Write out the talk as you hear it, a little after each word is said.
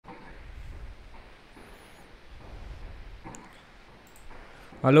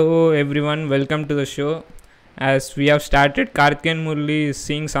Hello everyone, welcome to the show. As we have started, Karthikeyan Murali is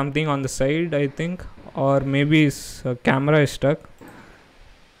seeing something on the side, I think, or maybe his camera is stuck.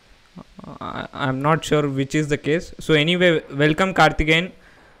 I'm not sure which is the case. So anyway, welcome Karthikeyan.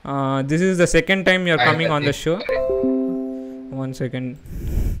 This is the second time you're Hi, coming on the Karthik. show. One second.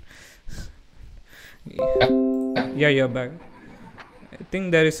 Yeah, you're back. I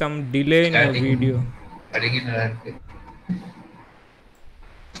think there is some delay in your video. Starting in okay.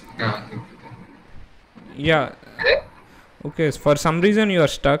 Yeah. Okay. For some reason you are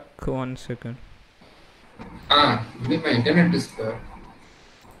stuck. One second. Maybe my internet is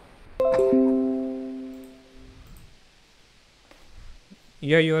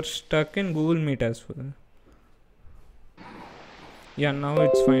Yeah, you are stuck in Google Meet as well. Yeah, now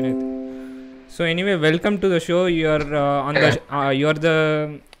it's fine. I think. So anyway, welcome to the show. You are on the. You are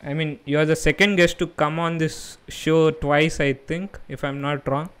the. I mean, you are the second guest to come on this show twice. I think, if I'm not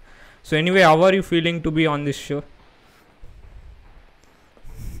wrong. So anyway, how are you feeling to be on this show?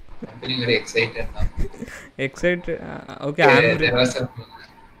 I'm feeling very excited now. Excited? Okay, Yeah, there was some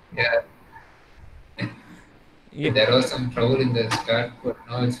yeah, yeah, there was some trouble in the start, but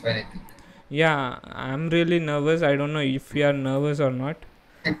now it's fine. I think. yeah. I'm really nervous. I don't know if you are nervous or not.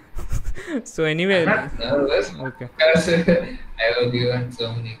 So I'm anyway, not nervous okay. because I have given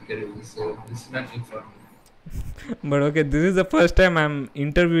so many interviews, so this is not new for me. But okay, this is the first time I'm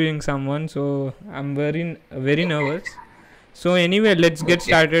interviewing someone, so I'm very Okay, nervous. So anyway, let's get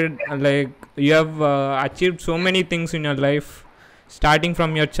okay. started. Like you have achieved so many things in your life, starting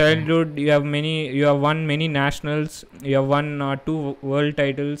from your Mm. childhood. You have won many nationals. You have won two world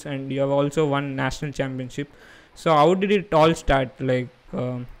titles, and you have also won national championship. So how did it all start? Like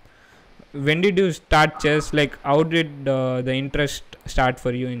when did you start chess? Like how did the interest start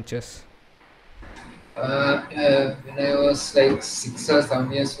for you in chess? When I was like 6 or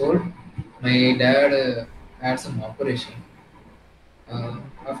 7 years old, my dad had some operation.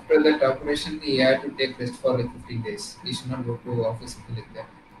 After that operation, he had to take rest for like 15 days. He should not go to office, something like that.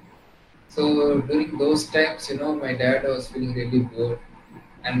 So during those times, my dad was feeling really bored,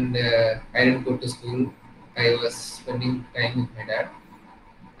 and I didn't go to school. I was spending time with my dad,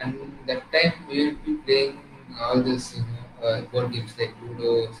 and that time we would be playing all this, board games like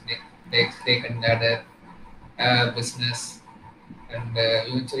Ludo, Snake and Ladder, Business, and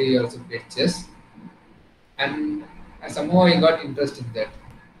eventually we also played chess. And somehow I got interested in that.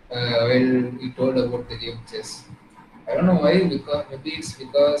 While he told about the game chess. I don't know why, because maybe it's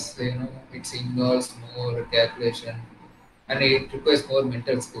because it involves more calculation and it requires more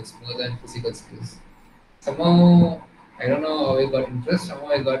mental skills more than physical skills. Somehow I don't know how I got interest. Somehow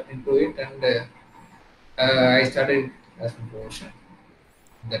I got into it and I started as my profession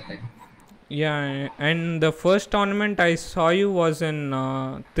that time. Yeah, and the first tournament I saw you was in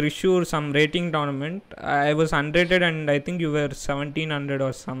Trishur, some rating tournament. I was unrated, and I think you were 1700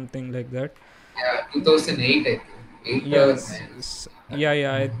 or something like that. Yeah, 2008 I think. 8 or Yes, 9.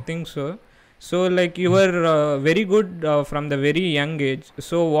 yeah, I think so. So, like, you were very good from the very young age.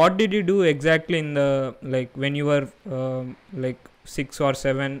 So, what did you do exactly in the like when you were like 6 or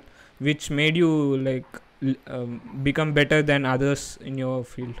 7, which made you like become better than others in your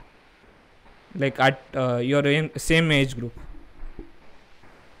field, like at your same age group?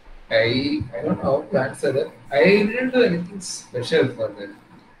 I don't know how to answer that. I didn't do anything special for that.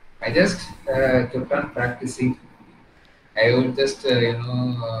 I just kept on practicing. I would just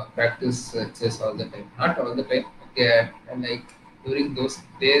practice chess all the time. Not all the time. Okay, and like during those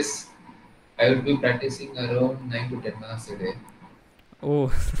days, I would be practicing around 9 to 10 hours a day. Oh,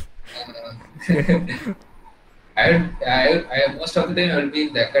 Uh, most of the time I will be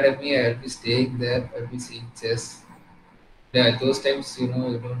in the academy. I will be staying there. I will be seeing chess. Yeah, those times you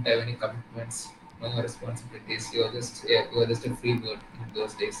don't have any commitments, no responsibilities. You are just a free bird in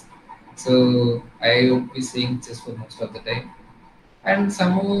those days. So I would be seeing chess for most of the time, and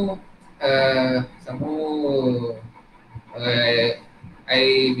somehow I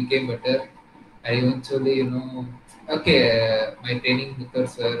became better. I eventually, okay, my training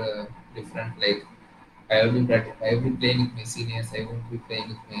methods were different. Like I will be playing with my seniors. I won't be playing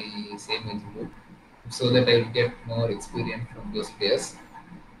with my same age group, so that I will get more experience from those players.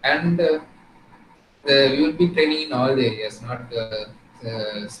 And we will be training in all the areas, not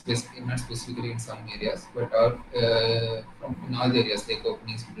specifically in some areas, but in all the areas like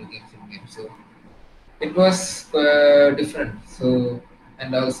openings, middle games, and games. So it was different. So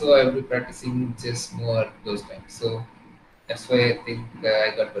and also I will be practicing chess more those times. So that's why I think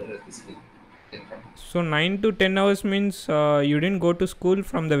I got better at this skill. That time. so 9 to 10 hours means you didn't go to school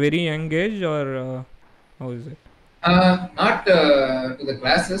from the very young age, or how is it? Not to the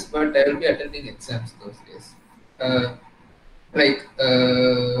classes, but I will be attending exams those days. Uh,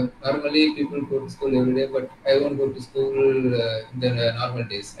 normally people go to school every day, but I won't go to school in the normal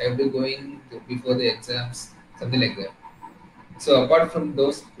days. I will be going before the exams, something like that. So apart from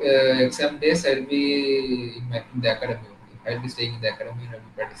those exam days, I'll be in the academy only. I'll be staying in the academy and I'll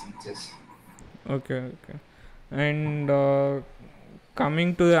be practicing chess. Okay, okay. And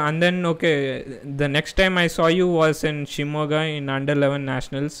coming to and then okay, the next time I saw you was in Shimoga in under 11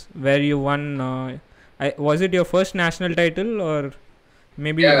 nationals where you won. Was it your first national title or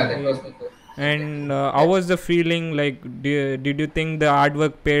maybe? Yeah, that was my first national title. And how Yeah. was the feeling? Like, did you think the hard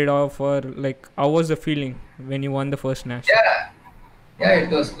work paid off, or like how was the feeling when you won the first national? Yeah, yeah, it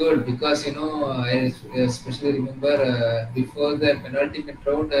was good because I especially remember before the penultimate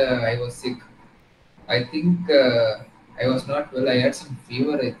round I was sick. I think I was not well. I had some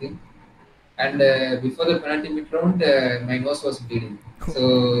fever, I think, and before the penultimate round, my nose was bleeding.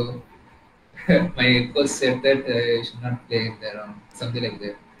 So my coach said that I should not play in the round, something like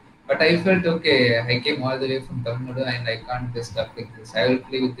that. But I felt okay. I came all the way from Tamil Nadu and I can't just stuck like this. I will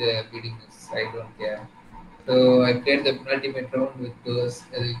play with the bleeding nose. I don't care. So I played the penultimate round with those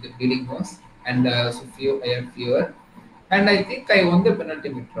with the bleeding nose and also I had fever. And I think I won the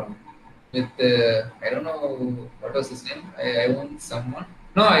penultimate round with I don't know what was his name. I won someone.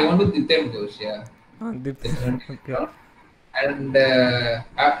 No, I won with Ditem Ghosh. Yeah, the penultimate Okay. round. And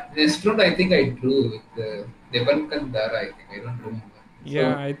next round, I think I drew with Devankan Dara. I think I don't remember.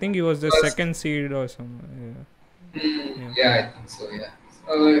 Yeah, So I think he was it the was, second seed or something. Yeah. yeah, I think so. Yeah.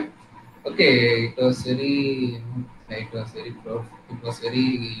 So okay, it was it was very proud. It was very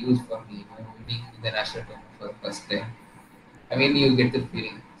huge for me, winning the national tournament for the first time. I mean, you get the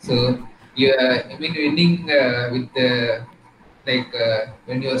feeling. So you, I mean, winning with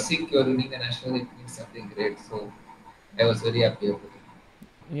when you're sick, you're winning the national. It means something great. So I was very happy about it.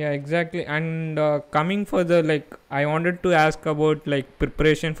 Yeah, exactly. And coming for the like, I wanted to ask about like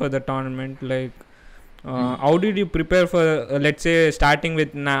preparation for the tournament. Like, how did you prepare for, let's say, starting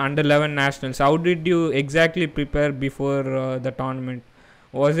with under 11 nationals? How did you exactly prepare before the tournament?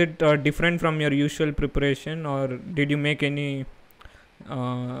 Was it different from your usual preparation, or did you make any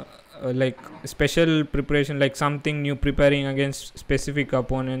like special preparation, like something new, preparing against specific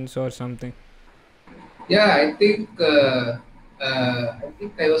opponents or something? Yeah, I think I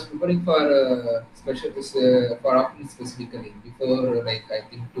was preparing for special this for opponents specifically before I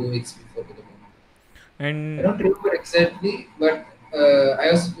think 2 weeks before the tournament. I And don't remember exactly, but I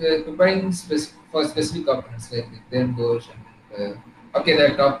was preparing for specific opponents like then Ghosh and okay,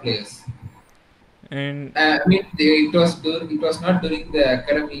 the top players. and I mean, it was not during the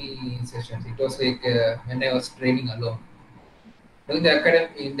academy sessions. It was when I was training alone. During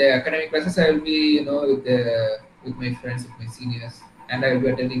the in the academic classes, I will be with my friends, with my seniors, and I will be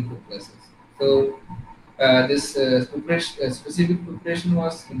attending group classes. So this specific preparation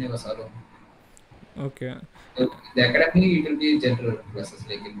was when I was alone. okay. So in the academy, it will be general classes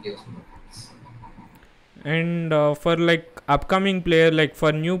like in case of And for like upcoming player, like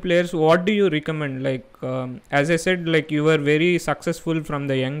for new players, what do you recommend? Like as I said, like you were very successful from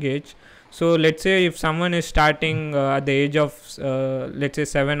the young age. So let's say if someone is starting at the age of let's say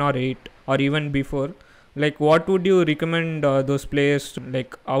 7 or 8 or even before, like what would you recommend those players to,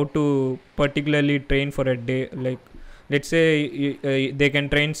 like how to particularly train for a day? Like let's say they can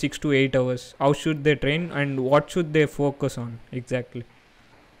train 6 to 8 hours. How should they train and what should they focus on exactly?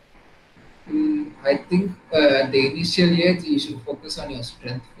 I think at the initial age, you should focus on your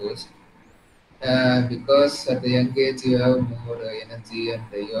strength first. Because at the young age you have more energy and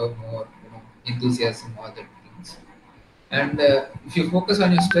you have more enthusiasm, all that things. And if you focus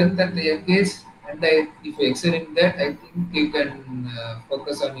on your strength at the young age, and if you excel in that, I think you can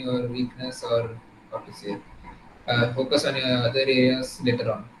focus on your weakness or what to say, focus on your other areas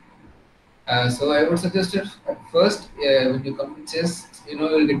later on. So I would suggest that at first, when you come to chess,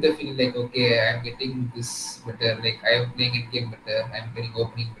 you'll get the feeling like, okay, I'm getting this better. Like I am playing in game better. I'm getting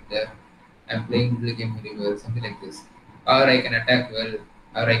opening better. I'm playing the game very well. Something like this, or I can attack well,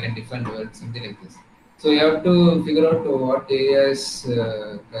 or I can defend well. Something like this. So you have to figure out what area is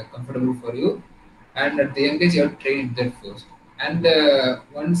comfortable for you, and at the young age, you have to train that first. And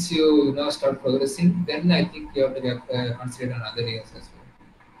once you start progressing, then I think you have to concentrate on other areas as well.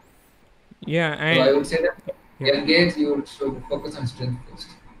 Yeah, So I and would say that yeah. young age you should focus on strength first.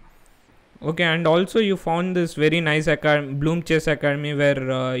 Okay, and also you found this very nice Bloom Chess Academy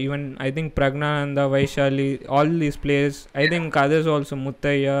where even I think Pragnananda, Vaishali, all these players, I think others also,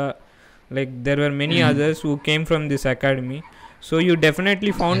 Muttaya, like there were many Mm. others who came from this academy. So you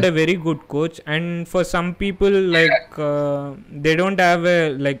definitely found Yeah. a very good coach. And for some people, like they don't have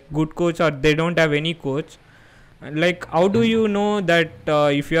a like good coach, or they don't have any coach. Like how do you know that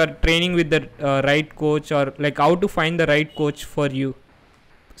if you are training with the right coach, or like how to find the right coach for you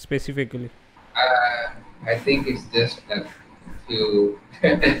specifically? I think it's just a few.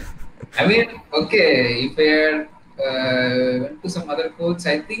 I mean, okay, if I had, went to some other coach,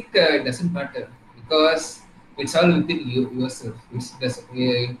 I think it doesn't matter because it's all within yourself. It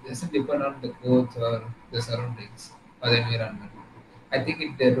doesn't depend on the coach or the surroundings or the environment. I think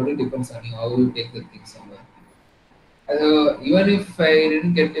it totally depends on you how you take the things somewhere. Even if I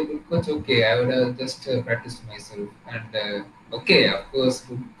didn't get a good coach, okay, I would have just practiced myself. And okay, of course,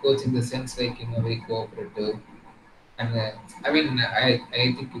 good coach in the sense like very cooperative. And I mean, I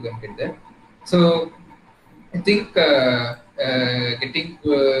think you can get that. So I think getting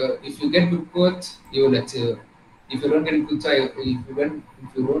if you get good coach, you will achieve. If you don't get good coach, if you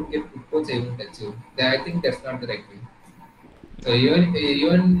don't get good coach, you won't achieve. I think that's not the right way. So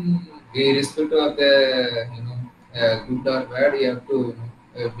even irrespective of the good or bad, you have to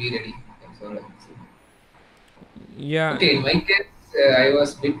be ready. That's all I can say. Yeah. Okay, in my case, I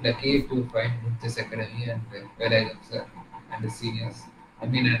was a bit lucky to find this academy and where I observed and the seniors. I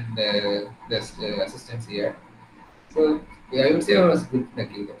mean, and the assistants here. So yeah, I would say I was a bit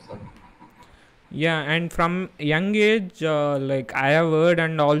lucky. That's all. Yeah, and from young age, like I have heard,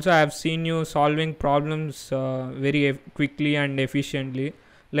 and also I have seen you solving problems very quickly and efficiently.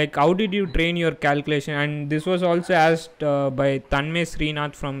 Like, how did you train your calculation? And this was also asked by Tanmay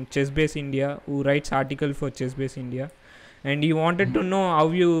Srinath from ChessBase India, who writes article for ChessBase India, and he wanted to know how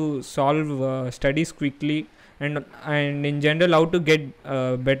you solve studies quickly, and in general how to get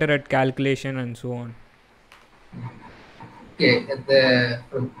better at calculation and so on. Okay,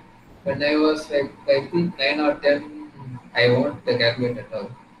 when I was like I think 9 or 10, I won't calculate at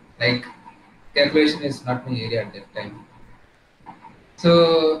all. Like calculation is not my area at that time.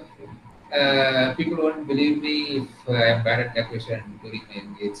 So people won't believe me if I'm bad at calculation during my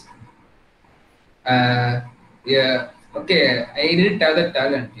engage. Uh, yeah, okay. I didn't have the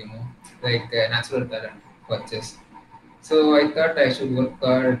talent, like natural talent for chess. So I thought I should work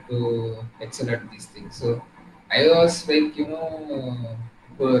hard to excel at these things. So I was like,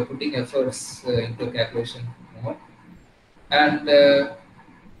 putting efforts into calculation more. And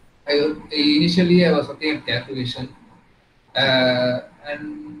initially I was looking at calculation.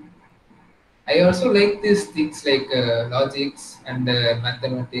 And I also like these things like logics and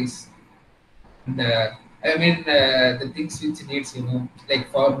mathematics. And I mean, the things which needs, like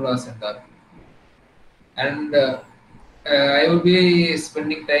formulas and all. And I will be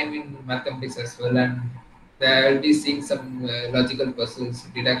spending time in mathematics as well, and I will be seeing some logical puzzles,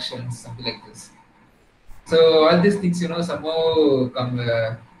 deductions, something like this. So all these things, somehow come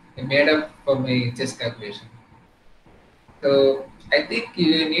made up for my chess calculation. So I think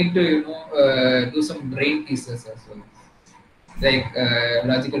you need to, do some brain pieces as well, like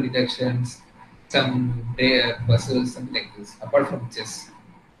logical deductions, some puzzles, something like this, apart from chess.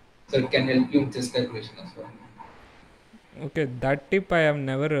 So it can help you in chess calculation as well. Okay, that tip I have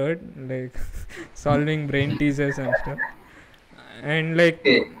never heard, like solving brain teasers and stuff. And like,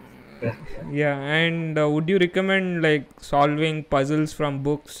 Okay. Yeah. yeah, and would you recommend like solving puzzles from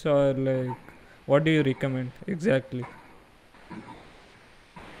books, or like what do you recommend exactly?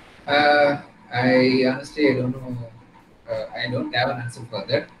 Uh, I honestly I don't know. I don't have an answer for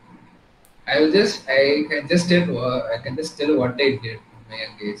that. I can just tell what I did in my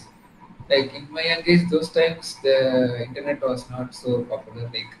young age. Like in my young age, those times the internet was not so popular.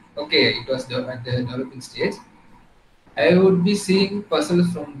 Like okay, it was at the developing stage. I would be seeing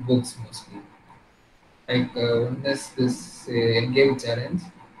puzzles from books mostly. Like one is this Engage challenge,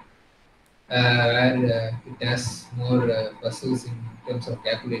 where it has more puzzles in terms of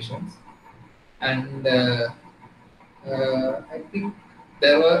calculations, and I think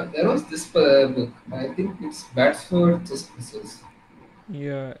there was this book. I think it's Bats for Chess Pieces.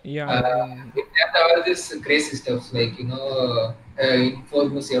 Yeah, yeah, It had all this crazy stuff like in 4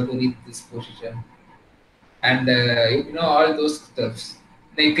 moves you have to reach this position, and all those stuffs,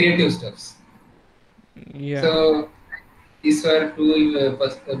 like creative stuffs. yeah. So these were two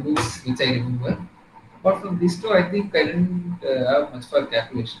books which I remember. Apart from these two, I think I didn't have much for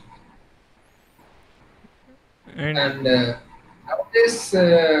calculation. And And nowadays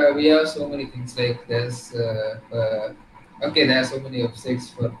we have so many things like okay, there are so many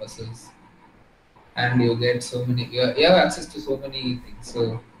websites for puzzles, and you get so many. You have access to so many things.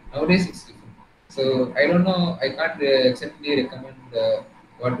 So nowadays it's different. So I don't know. I can't exactly recommend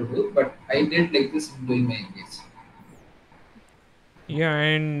what to do, but I did like this in doing my engage. Yeah,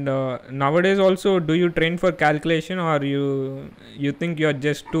 and nowadays also, do you train for calculation, or you think you're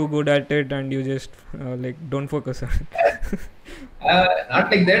just too good at it and you just like don't focus on it?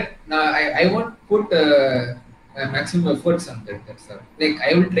 Not like that. No, I won't put maximum efforts on that. That's all. Like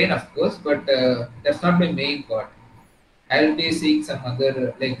I will train, of course, but that's not my main part. I'll be seeing some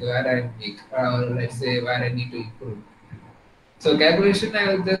other like where I'm weak, or let's say where I need to improve. So calculation,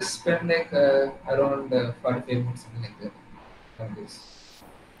 I will just spend like around 45 minutes, something like that. On this.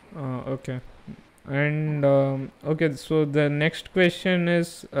 Okay. And okay, so the next question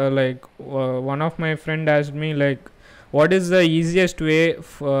is one of my friend asked me like, what is the easiest way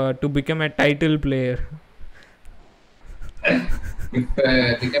to become a title player?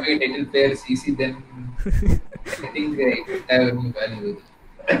 If becoming a title player is easy, then I think it won't have any value.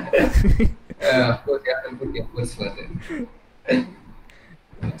 Of course, you have to put efforts for that.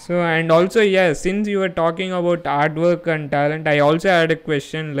 So, and also, yeah, since you were talking about hard work and talent, I also had a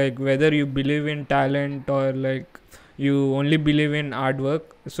question like whether you believe in talent or like you only believe in hard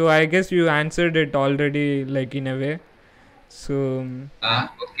work. So I guess you answered it already, like in a way. So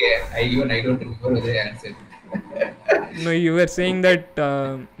Okay. I don't remember whether I answered. no, you were saying that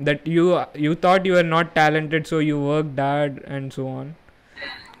that you thought you were not talented, so you worked hard and so on.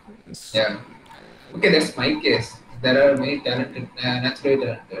 S- Yeah. Okay, that's my case. There are many talented, naturally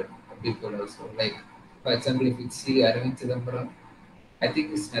talented people also. Like, for example, if you see Arvind Chidambaram, I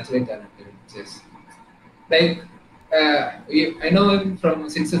think he's naturally talented in chess. Like, I know him from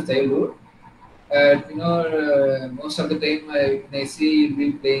since his childhood. Most of the time when I see he'll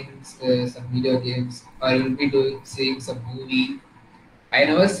be playing some video games or he'll be doing seeing some movie. I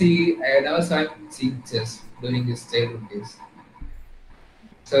never saw him seeing chess during his childhood days.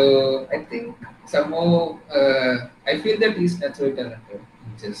 So I think somehow I feel that he's naturally talented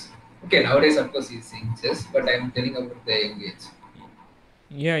in chess. Okay, nowadays of course he's in chess, but I'm telling about the young age.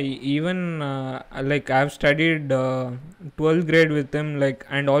 Yeah, even like I've studied 12th grade with him, like,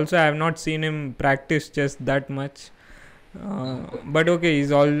 and also I have not seen him practice just that much. But okay,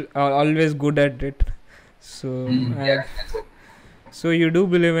 he's always good at it. So Yeah, that's it. so you do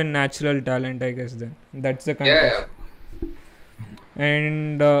believe in natural talent, I guess. Then that's the Yeah, conclusion. yeah.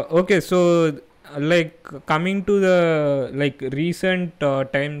 And okay, so like coming to the like recent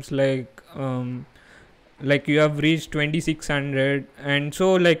times, like you have reached 2600, and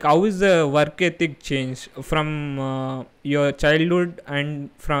so like how is the work ethic change from your childhood and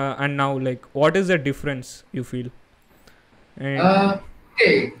now, like what is the difference you feel? And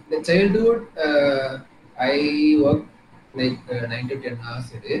Okay, the childhood, I work like 9 to 10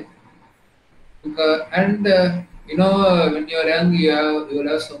 hours a day. Because, and when you're young, you will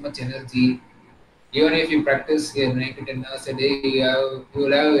have so much energy. Even if you practice 9 to 10 hours a day, you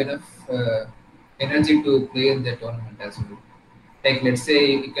will have enough energy to play in the tournament as well. Like let's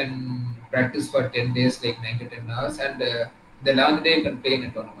say you can practice for 10 days, like 9 to 10 hours, and the last day you can play in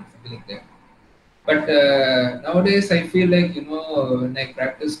a tournament, something like that. But nowadays, I feel like when I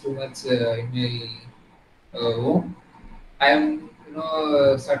practice too much in my home, I am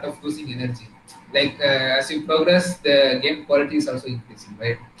sort of losing energy. Like as you progress, the game quality is also increasing,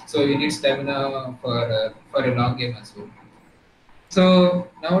 right? So you need stamina for a long game as well. So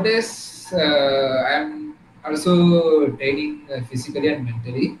nowadays, I'm also training physically and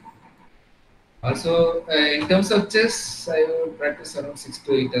mentally. Also, in terms of chess, I would practice around 6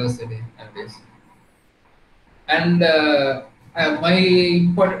 to 8 hours a day nowadays. And the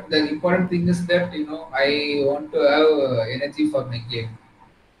important thing is that I want to have energy for my game.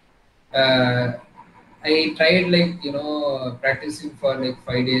 Uh, I tried like practicing for like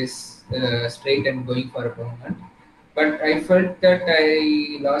 5 days straight and going for a tournament, but I felt that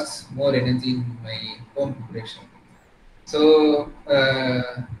I lost more energy in my home preparation. So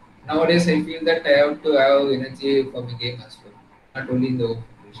nowadays I feel that I have to have energy for my game as well, not only in the home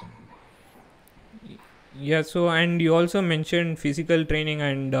preparation. yeah, so and you also mentioned physical training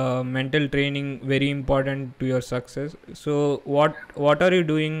and mental training very important to your success. So what are you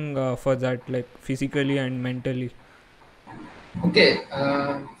doing for that, like physically and mentally? Okay,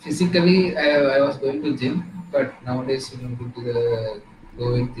 physically I was going to gym, but nowadays due to the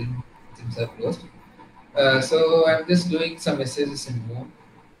COVID thing, gyms are closed. So I'm just doing some exercises in home.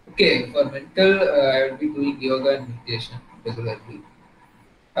 Okay, for mental, I will be doing yoga and meditation regularly.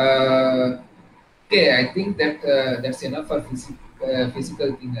 Uh, okay, I think that that's enough for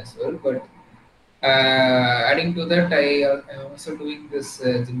physical thing as well. But adding to that, I'm also doing this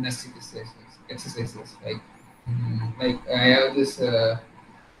gymnastic exercises like I have this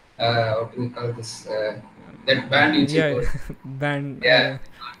what do we call this that band which you Yeah, told. band. Yeah,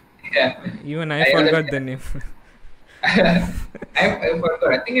 yeah. Even I I have that. forgot the name. I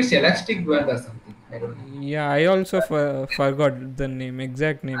forgot. I think it's elastic band or something. I don't know. Yeah, I also forgot the name,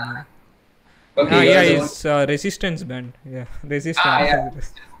 exact name. Ah, Okay, you yeah, are the one. it's resistance band. Yeah, Ah, resistance. yeah.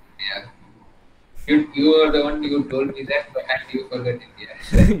 Yeah. You are the one you told me that, but and you forgot it. Yeah.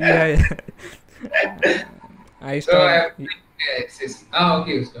 Yeah, yeah. I So I stopped. am doing exercise. Ah,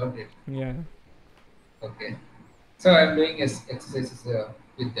 okay, you stopped it. Yeah. Okay. So I'm doing exercises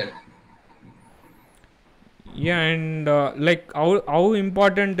with that. Yeah, and like how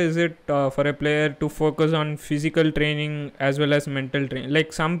important is it for a player to focus on physical training as well as mental training?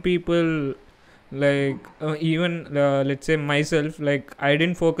 Like some people, like even let's say myself, like I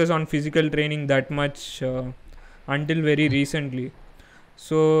didn't focus on physical training that much until very recently.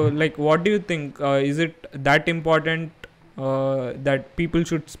 So, like, what do you think? Is it that important that people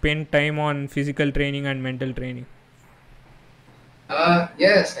should spend time on physical training and mental training?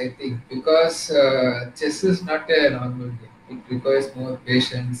 Yes, I think because chess is not a normal game. It requires more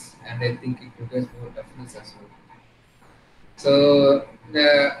patience, and I think it requires more toughness as well. So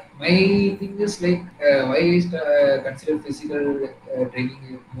my thing is like why is consider physical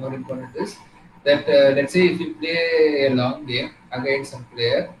training more important is that let's say if you play a long game against some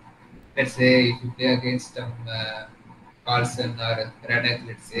player, let's say if you play against Carlson or Radak,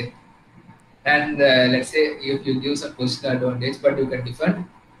 let's say, and let's say if you give some positional advantage, but you can defend.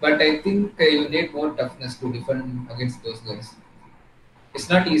 But I think you need more toughness to defend against those guys. It's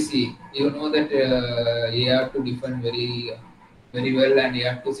not easy. You know that you have to defend very well, and you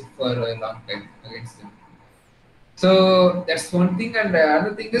have to sit for a long time against them. So that's one thing, and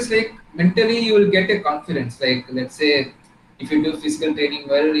another thing is like mentally you will get a confidence. Like let's say if you do physical training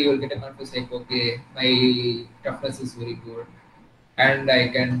well, you will get a confidence. Like okay, my toughness is very good, and I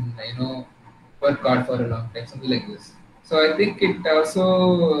can work hard for a long time, something like this. So I think it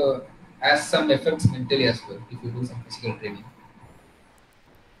also has some effects mentally as well if you do some physical training.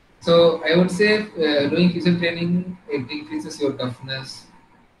 So I would say doing physical training it increases your toughness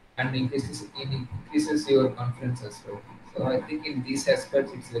and increases your confidence as well. So I think in these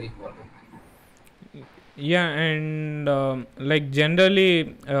aspects it's very important. Yeah, and like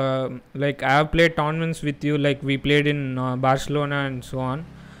generally, like I have played tournaments with you. Like we played in Barcelona and so on.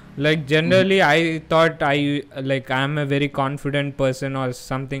 Like Mhm. generally, I thought I am a very confident person or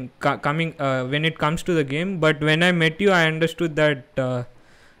something coming when it comes to the game. But when I met you, I understood that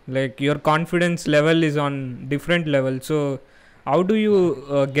like your confidence level is on different level. So how do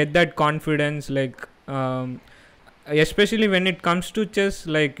you get that confidence? Like especially when it comes to chess,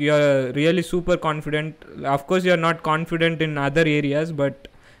 like you're really super confident. Of course you're not confident in other areas, but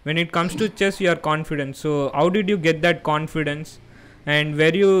when it comes to chess you're confident. So how did you get that confidence, and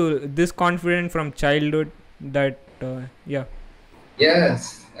were you this confident from childhood? That yeah.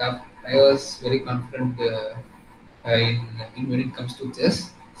 Yes, I was very confident in when it comes to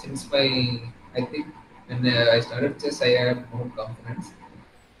chess. Since I think when I started chess, I had more confidence,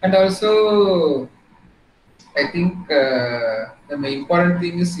 and also I think the main important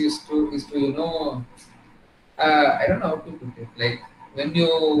thing is to I don't know how to put it. Like when you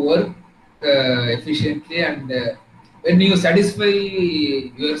work efficiently and when you satisfy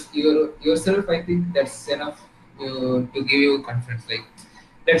yourself, I think that's enough to give you confidence. Like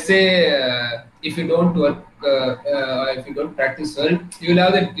let's say if you don't work, if you don't practice well, you will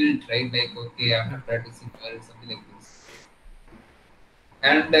have that guilt, right? Like okay, I'm not practicing well, something like this.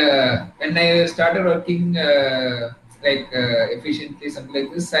 And when I started working efficiently, something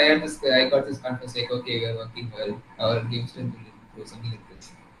like this, I got this confidence like, okay, we are working well, our game strength will improve, something like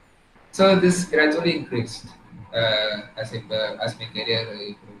this. So this gradually increased as my career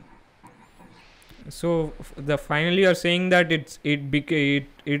improved. So the finally you're saying that it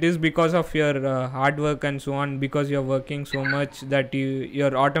is because of your hard work and so on, because you're working so much that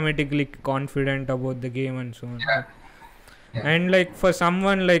you're automatically confident about the game and so on. Yeah, yeah. And like for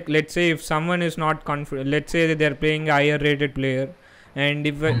someone, like let's say if someone is not confident, let's say that they're playing a higher rated player, and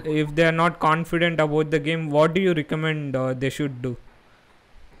if they are not confident about the game, what do you recommend they should do?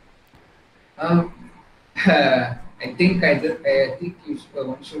 Um, I think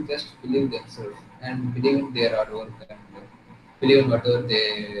one should just believe themselves and believe in their hard work and believe in whatever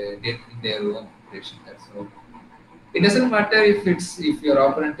they did in their own preparation. That's all. It doesn't matter if your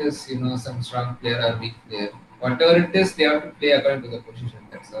opponent is some strong player or weak player. Whatever it is, they have to play according to the position.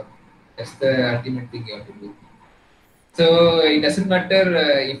 That's all. That's the ultimate thing you have to do. So it doesn't matter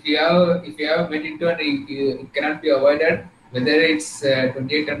if you have went into it cannot be avoided. Whether it's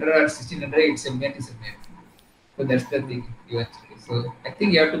 2800 or 1600, it's a mate is a mate. So that's the thing eventually. So I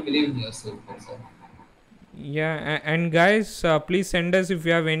think you have to believe in yourself. That's all. Yeah, and guys, please send us if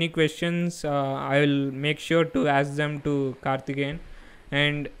you have any questions. I will make sure to ask them to Karthikeyan.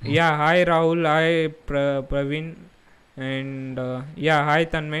 And yeah, hi Rahul, hi Praveen, and yeah, hi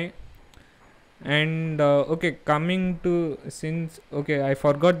Tanmay. And okay, coming to since okay, I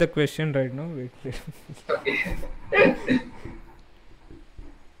forgot the question right now. Wait, wait. Okay.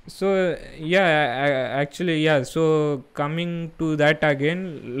 So yeah, actually yeah. So coming to that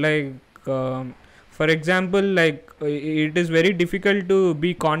again, like for example, like it is very difficult to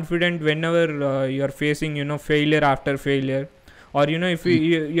be confident whenever you are facing failure after failure, or if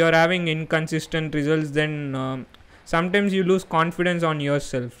Mm. you are having inconsistent results, then sometimes you lose confidence on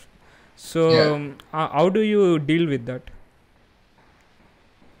yourself. So Yeah. how do you deal with that?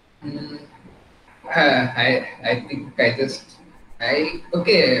 Mm. I think I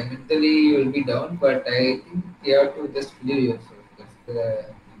okay, mentally you will be down, but I think you have to just believe yourself.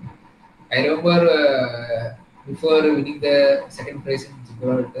 I remember before winning the second prize in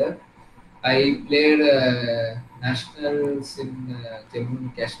Gibraltar, I played nationals in Jammu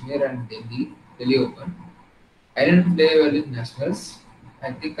and Kashmir and Delhi Open. I didn't play well in nationals.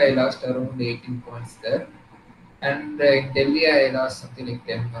 I think I lost around 18 points there, and in Delhi I lost something like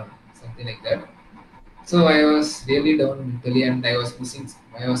 10 or something like that. So I was really down mentally, and I was missing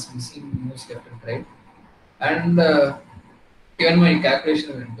moves left and right, and even my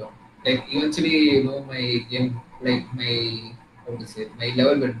calculation went down. Like eventually, my game, like my how to say, my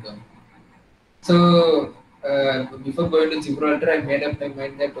level went down. So before going to Gibraltar, I made up my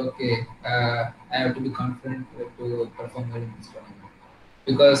mind that okay, I have to be confident to perform well in this tournament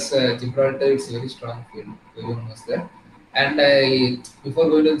because Gibraltar is a very strong field. Everyone knows that. And I, before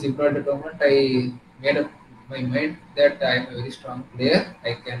going to Gibraltar tournament, I made up my mind that I am a very strong player.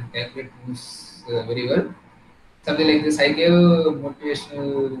 I can calculate moves very well. Something like this. I gave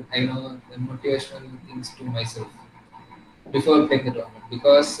motivational things to myself before playing the tournament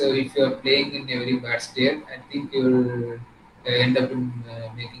because if you are playing in a very bad state, I think you will end up in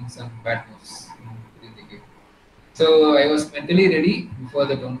making some bad moves in the game. So I was mentally ready before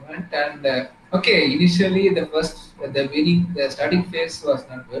the tournament, and okay, initially the starting phase was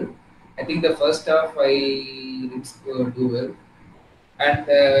not well. I think the first half I didn't do well, and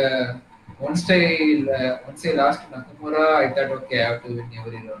once I lost to Nakamura, I thought okay, I have to win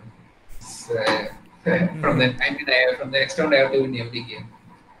every round. So, from the next round I have to win every game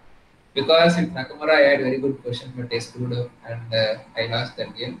because with Nakamura I had very good position, but I screwed up and I lost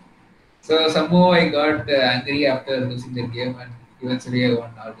that game. So somehow I got angry after losing the game, and eventually I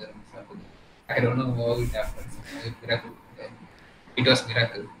won all the rounds after that. I don't know how it happened. Somehow it miracle. It was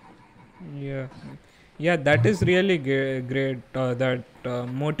miracle. Yeah, yeah, that is really great. That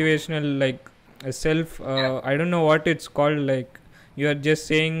motivational, like self. Yeah. I don't know what it's called. Like you are just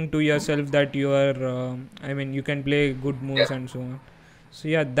saying to yourself that you are. I mean, you can play good moves Yeah. and so on. So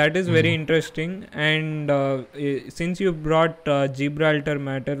yeah, that is very Mm. interesting. And since you brought Gibraltar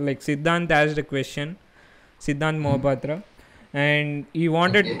matter, like Siddhant asked a question, Siddhant Mm. Mohapatra, and he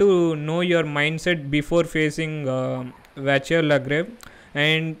wanted Okay. to know your mindset before facing Vacher Lagrev.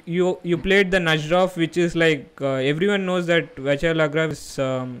 And you played the Najrov, which is like everyone knows that Vacher Lagrev is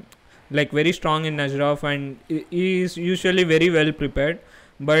like very strong in Najrov, and he is usually very well prepared.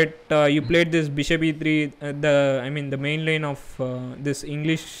 But you Mm. played this Bishop E3, the I mean the main lane of this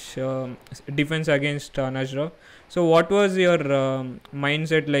English defense against Najrov. So what was your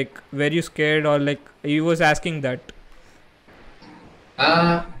mindset like? Were you scared, or like he was asking that?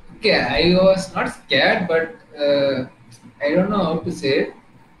 Okay, I was not scared, but I don't know how to say it.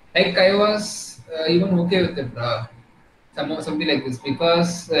 Like I was even okay with the draw, something like this,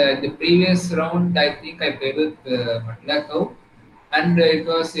 because the previous round I think I played with Matlakov, and it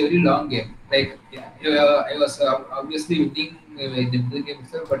was a very long game. Like yeah, I was obviously winning in the middle game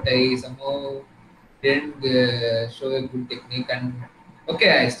itself, but I somehow didn't show a good technique. And okay,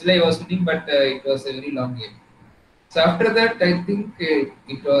 I was winning, but it was a very long game. So after that, I think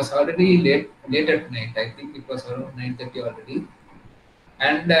it was already late at night. I think it was around 9:30 already,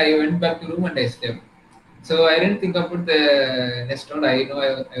 and I went back to room and I slept. So I didn't think about the next round. I know I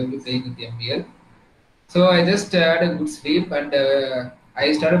will be playing with the MBL. So I just had a good sleep, and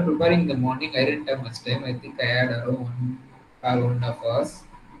I started preparing in the morning. I didn't have much time. I think I had around 1 or 1.5 hours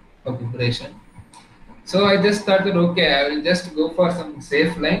for preparation. So I just thought that okay, I will just go for some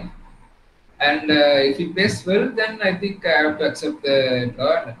safe line, and if he plays well, then I think I have to accept the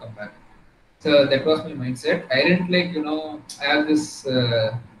draw and come back. So that was my mindset. I didn't like I have this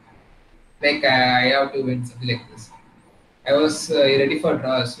like I have to win something like this. I was ready for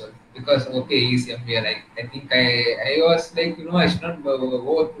draw as well because okay, he's MBA. Like I think I was like I should not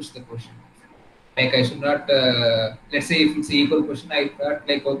over push the question. Like I should not, let's say if it's an equal question, I thought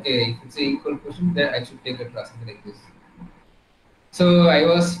like, okay, if it's an equal question, then I should take a class, something like this. So I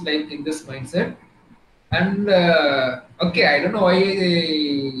was like in this mindset, and okay, I don't know why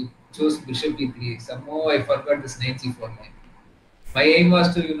I chose Bishop E3. Somehow I forgot this knight C4 line. My aim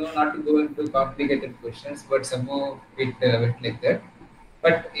was to, not to go into complicated questions, but somehow it went like that.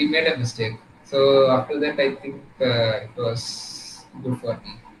 But he made a mistake. So after that, I think it was good for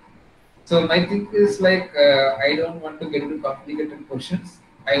me. So my thing is like I don't want to get into complicated questions.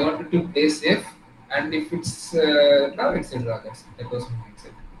 I wanted to play safe, and if it's draw, it's a draw. That was my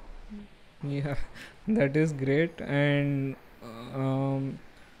mindset. Yeah, that is great. And um,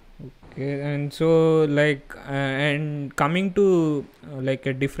 okay, and so and coming to like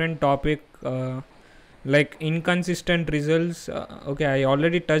a different topic, like inconsistent results. Okay, I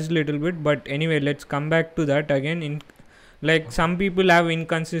already touched a little bit, but anyway, let's come back to that again. In like some people have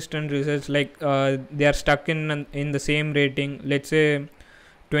inconsistent results, like they are stuck in the same rating. Let's say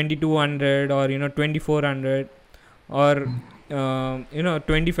 2200 or 2400 or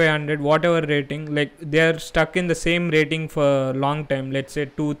 2500, whatever rating, like they are stuck in the same rating for a long time, let's say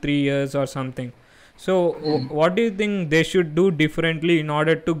 2 3 years or something. So Hmm. what do you think they should do differently in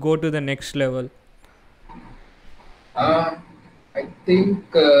order to go to the next level? Um, I think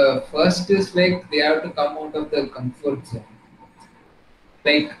first is like they have to come out of the comfort zone.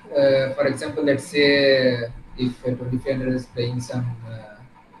 Like for example, let's say if 2500 is playing some,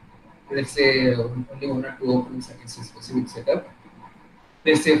 let's say only one or two openings against a specific setup.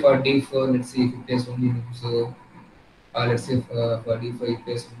 Let's say for D4, let's say if it plays only Nimzo, or let's say for D4 it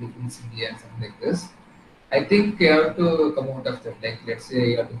plays only Prince India and something like this. I think you have to come out of that. Like let's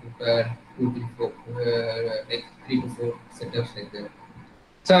say you have to prepare 2 to 4, like 3 to 4 setups like that.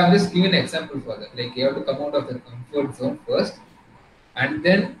 So I'm just giving an example for that. Like you have to come out of the comfort zone first, and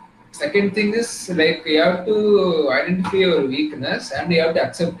then second thing is like you have to identify your weakness and you have to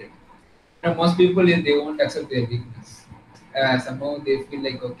accept it. Most people they won't accept their weakness. Somehow they feel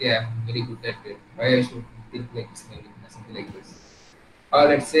like, okay, I'm very good at it. Why I should think like it's my weakness, something like this. Or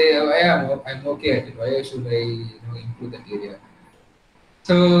let's say, oh, yeah, I'm okay at it. Why should I improve that area?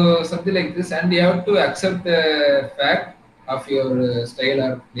 So something like this, and you have to accept the fact of your style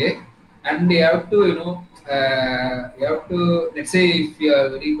or play, and you have to you have to, let's say if you are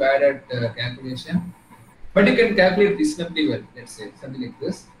very bad at calculation, but you can calculate reasonably well. Let's say something like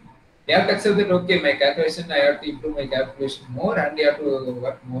this. You have to accept that, okay, my calculation, I have to improve my calculation more, and you have to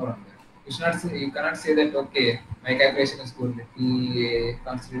work more on that. You cannot say that, okay, my calculation is good. Let me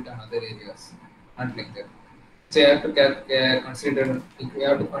concentrate on other areas. Not like that. So you have to consider. You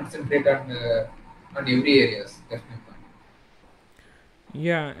have to concentrate on every areas. That's my point.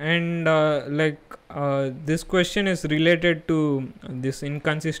 Yeah, and this question is related to this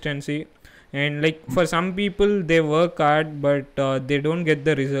inconsistency. And like for some people they work hard but they don't get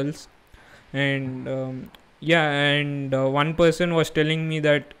the results. And yeah, and one person was telling me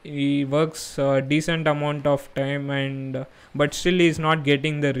that he works a decent amount of time, and but still he is not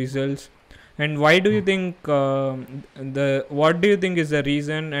getting the results. And why do you think the what do you think is the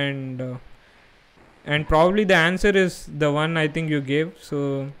reason? And probably the answer is the one I think you gave.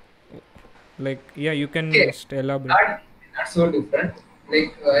 So like, yeah, you can Okay, just elaborate. not so different.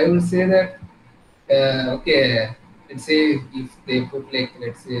 Like I will say that, okay, let's say if they put like,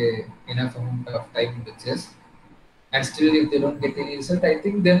 let's say, enough amount of time in the chess, and still if they don't get any result, I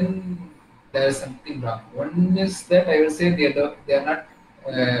think then there is something wrong. One is that I will say they are not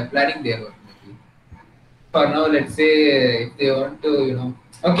planning their work. Maybe for now, let's say if they want to,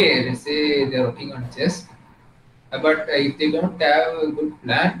 okay, let's say they are working on chess, but if they don't have a good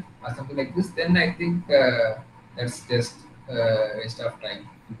plan or something like this, then I think that's just waste of time,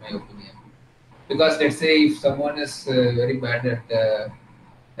 in my opinion. Because let's say if someone is very bad at,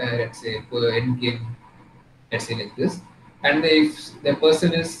 let's say, end game, let's say like this, and if the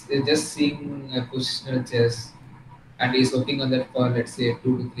person is just seeing positional chess and is working on that for, let's say,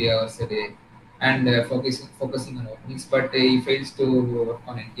 2 to 3 hours a day, and focusing on openings, but he fails to work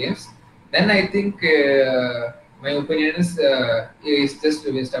on end games, then I think my opinion is it's just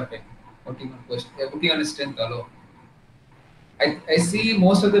a waste of time working on his strength alone. I see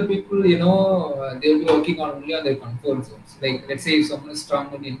most of the people, they'll be working on only on their comfort zones. Like, let's say if someone is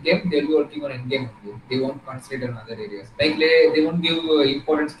strong on in-game, they'll be working on in-game only. They won't concentrate on other areas. Like, they won't give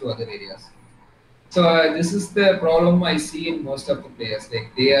importance to other areas. So this is the problem I see in most of the players.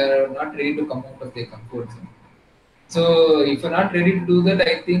 Like, they are not ready to come out of their comfort zone. So if you're not ready to do that,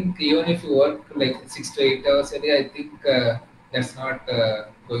 I think even if you work like 6 to 8 hours a day, I think that's not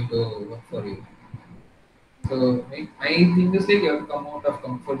going to work for you. So my thing is like you have to come out of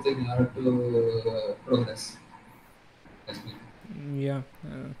comfort zone in order to progress. That's me. Yeah,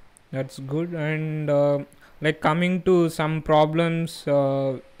 that's good. And like coming to some problems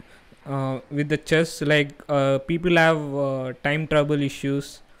with the chess, like people have time trouble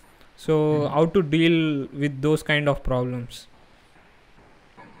issues. So Mhm. how to deal with those kind of problems?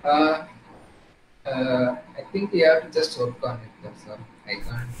 Uh, I think you have to just work on it. That's all. I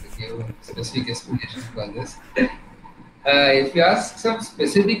can't give specific explanation for this. If you ask some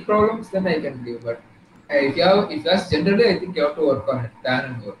specific problems, then I can give. But if you ask generally, I think you have to work on it, plan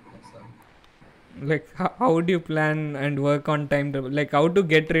and work. That's all. Like how would you plan and work on time trouble? Like how to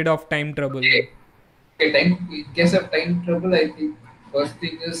get rid of time trouble? Like Okay. Okay. In case of time trouble, I think first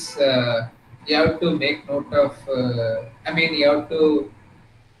thing is you have to make note of. I mean, you have to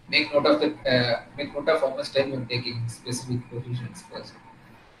make note of how much time you're taking specific positions first.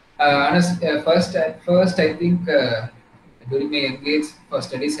 At first, I think during my young age for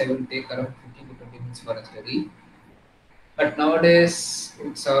studies, I will take around 15 to 20 minutes for a study. But nowadays,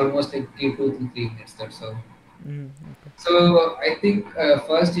 it's almost like 2 to 3 minutes. That's all. okay. So I think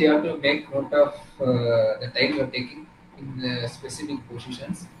first you have to make note of the time you're taking in the specific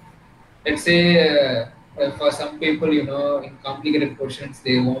positions. Let's say for some people, in complicated positions,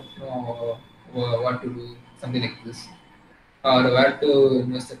 they won't know what to do, something like this, or where to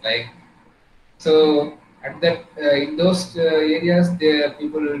invest the time. So at that in those areas, the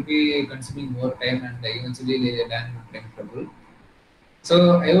people will be consuming more time and eventually they land in time trouble.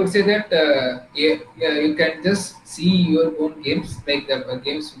 So I would say that yeah, you can just see your own games, like the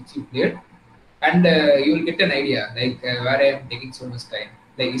games which you played, and you will get an idea like where I am taking so much time.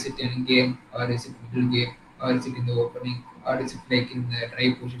 Like is it in game, or is it middle game, or is it in the opening, or is it like in the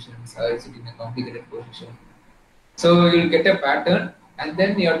dry positions, or is it in a complicated position? So you'll get a pattern, and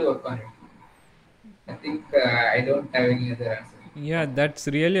then you have to work on it. I think I don't have any other answer. Yeah, that's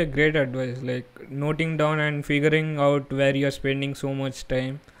really a great advice. Like noting down and figuring out where you're spending so much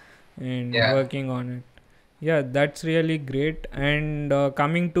time and Yeah. working on it. Yeah, that's really great. And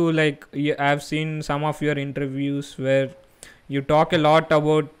coming to like, I've seen some of your interviews where you talk a lot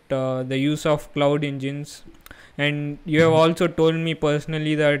about the use of cloud engines, and you have Mhm. also told me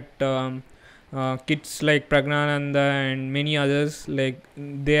personally that kids like Pragnananda and many others, like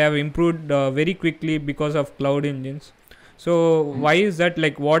they have improved very quickly because of cloud engines. So why is that?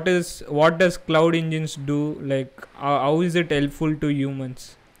 Like what does cloud engines do? Like how is it helpful to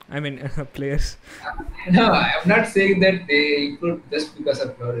humans? I mean players. No, I'm not saying that they improve just because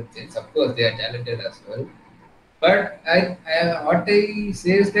of cloud engines. Of course, they are talented as well. But what I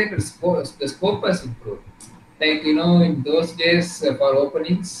say is that the scope has improved. Like in those days for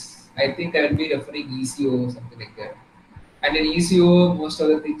openings, I think I will be referring ECO or something like that. And in ECO, most of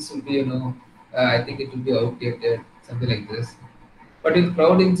the things will be I think it will be outdated, something like this. But with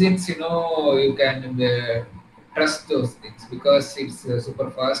cloud engines, you can trust those things because it's super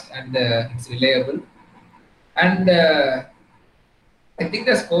fast and it's reliable. And I think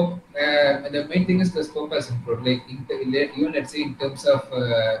the scope, the main thing is the scope has improved. Like even let's say in terms of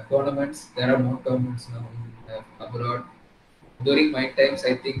tournaments, there are more tournaments now in, abroad. During my times,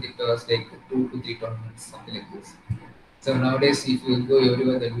 I think it was like 2 to 3 tournaments, something like this. So nowadays, if you go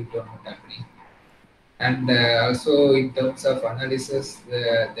everywhere, there will be tournament happening. And also in terms of analysis,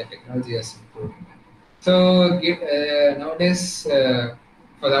 the technology has improved. So nowadays,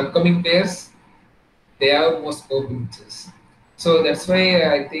 for the upcoming players, they have more scope in chess. So that's why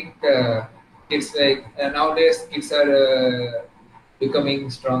I think kids like nowadays kids are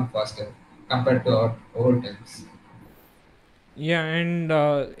becoming strong faster compared to our old times. Yeah, and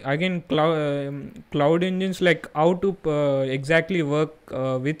again, cloud engines, like how to exactly work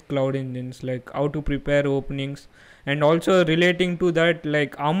with cloud engines, like how to prepare openings, and also relating to that,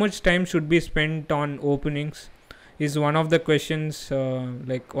 like how much time should be spent on openings, is one of the questions.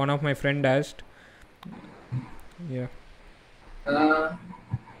 Like one of my friend asked. Yeah. Uh,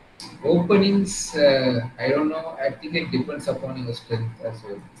 Openings, I don't know. I think it depends upon your strength as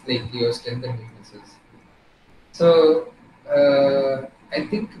well. It's like your strength and weaknesses. So I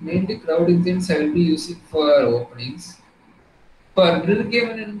think mainly crowd engines I will be using for openings. For middle game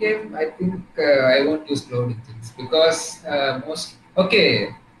and end game, I think I won't use cloud engines because most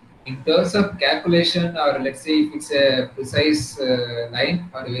okay in terms of calculation or let's say if it's a precise line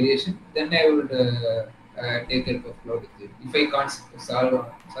or variation, then I would take help of cloud engine if I can't solve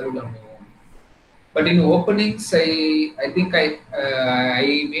it on my own. But in openings, I think I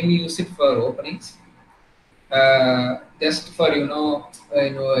mainly use it for openings just for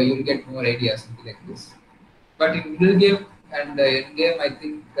you'll get more ideas something like this. But in middle game and end game, I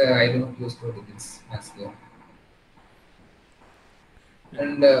think I don't use prototypes as well.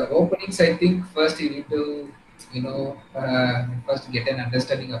 And openings, I think first you need to, first get an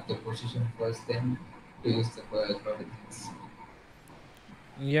understanding of the position first, then to use the crowded things.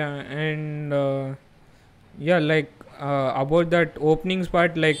 Yeah, and yeah, like about that openings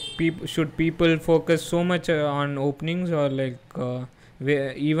part, like should people focus so much on openings, or like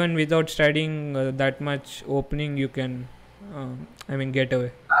even without studying that much opening, you can, I mean, get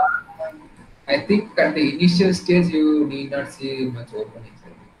away. I think at the initial stage you need not see much openings. I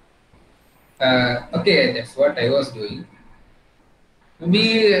think. Okay, that's what I was doing.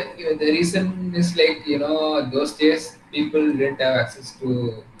 Maybe the reason is like those days people didn't have access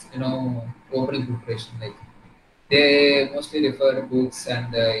to opening preparation. Like they mostly refer books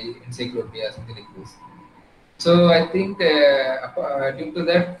and encyclopedia something like this. So I think due to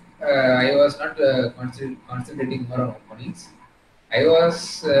that I was not concentrating more on openings. I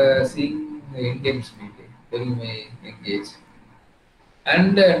was seeing the end games mainly during my engage.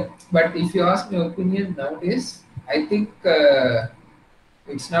 And but if you ask my opinion nowadays, I think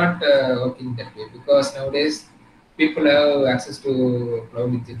it's not working that way because nowadays people have access to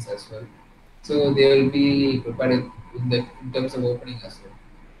cloud engines as well, so they will be prepared in terms of opening as well.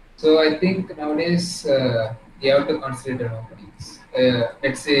 So I think nowadays you have to concentrate on openings.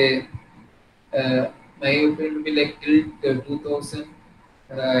 Let's say uh, my opinion will be like till 2000,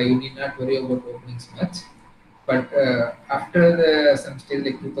 you need not worry about openings much. But after the some stage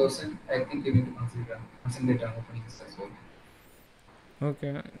like 2000, I think you need to concentrate on openings as well.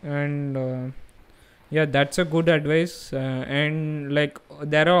 Okay, and yeah, that's a good advice. And like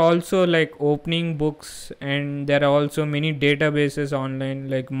there are also like opening books, and there are also many databases online,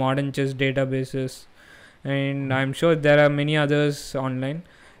 like modern chess databases, and I'm sure there are many others online.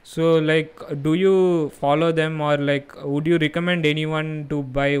 So like, do you follow them, or like would you recommend anyone to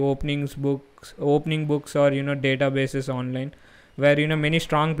buy opening books, or databases online, where many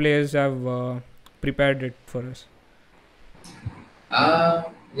strong players have prepared it for us? I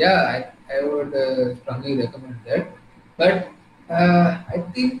would strongly recommend that. But I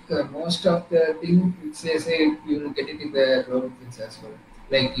think most of the thing say you will get it in the cloud things as well.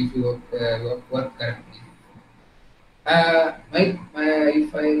 Like if you work correctly. If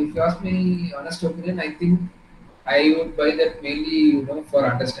you ask me honest opinion, I think I would buy that mainly for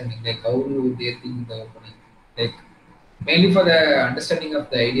understanding like how do they think the opening, like mainly for the understanding of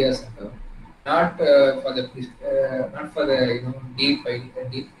the ideas and all, not for the deep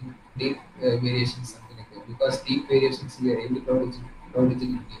variations something like that, because deep variations here every cloud is in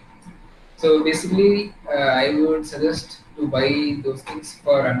game. So basically, I would suggest to buy those things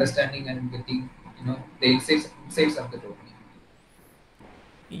for understanding and getting the insights of the opening.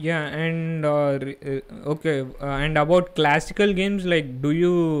 Yeah, and okay, and about classical games, like, do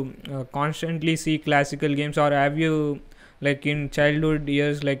you constantly see classical games, or have you, like, in childhood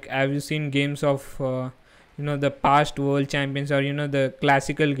years, like, have you seen games of, the past world champions, or the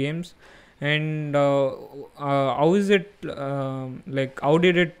classical games? And how is it, like, how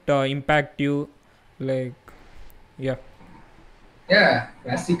did it impact you? Like, yeah. Yeah,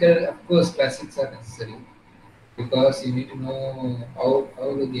 classical, of course, classics are necessary because you need to know how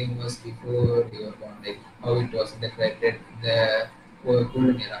the game was before you were born, like how it was in the corrected in the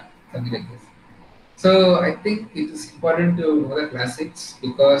golden era, something like this. So I think it is important to know the classics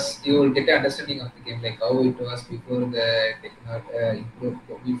because you will get an understanding of the game, like how it was before the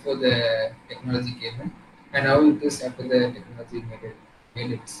before the technology came in, and how it is after the technology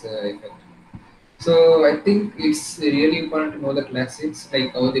made its effect. So I think it's really important to know the classics,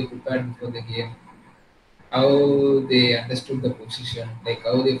 like how they prepared before the game, how they understood the position, like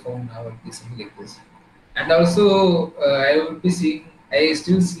how they found out this something like this. And also, I would be seeing. I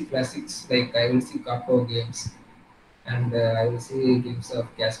still see classics, like I will see Kapo games, and I will see games of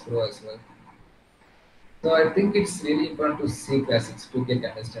Pro as well. So I think it's really important to see classics to get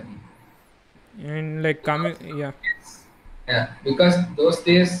understanding. And like coming, yeah. Yeah, because those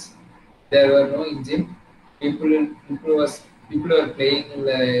days there were no engine. People were playing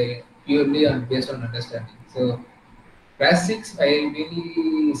like purely on based on understanding. So classics I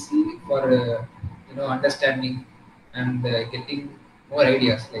really see for understanding and getting more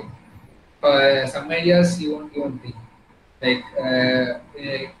ideas. Like some ideas you won't even think. Like I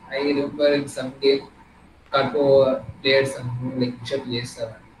remember in some game, Karpo played some like Bishop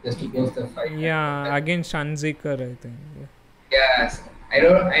A7 just to close the fight and all Yeah, that. against Shanzikar, I think. Yeah. Yes, I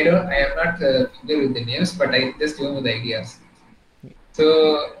am not familiar with the names, but I just remember the ideas.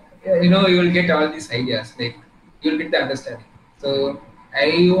 So yeah, you will get all these ideas, like you'll get the understanding. So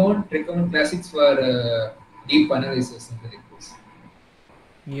I won't recommend classics for deep analysis and like this.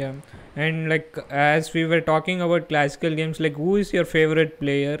 Yeah, and like as we were talking about classical games, like who is your favorite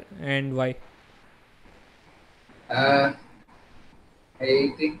player and why? Uh,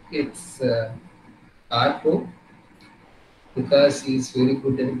 I think it's Arco because he's very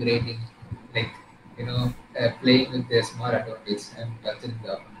good at grading, like playing with a small advantage and touching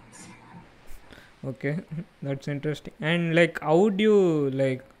the opponents. Okay, that's interesting. And like, how would you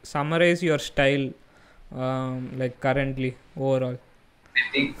like summarize your style, like currently overall?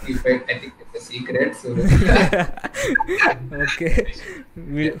 I think it's a secret, so Yeah. Okay,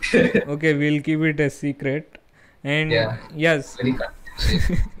 we'll okay we'll keep it a secret. And yeah, it's yes, very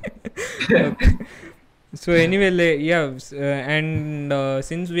confidential. okay. So anyway, yeah, and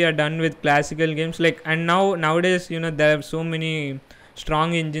since we are done with classical games, like, and nowadays, there are so many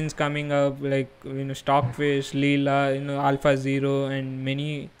strong engines coming up, like Stockfish, Leela, Alpha Zero, and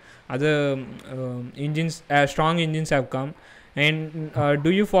many other engines. Strong engines have come. And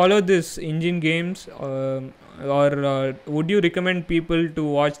do you follow this engine games, or would you recommend people to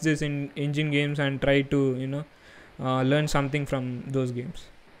watch this in engine games and try to learn something from those games?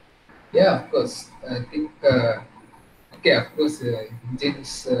 Yeah, of course. I think okay, of course,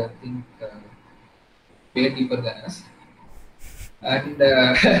 engines think way deeper than us, and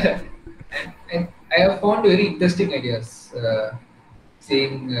and I have found very interesting ideas.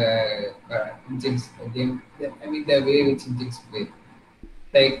 Seeing engines, I mean the way which engines play.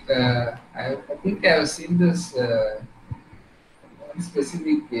 Like I think I have seen this one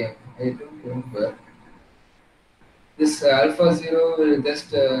specific game. I don't remember. This Alpha Zero will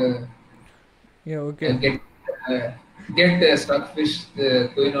just Yeah. uh, Okay. get uh, get stockfish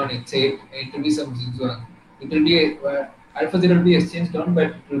going on its head. It will be some zigzag. It will be Alpha Zero will be exchanged down,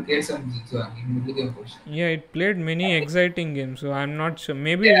 but it will create some zigzag in medium position. Yeah, it played many exciting games, so I'm not sure.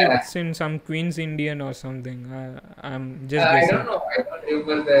 Maybe Yeah, it's in some Queen's Indian or something. I'm just I don't guessing. know. I don't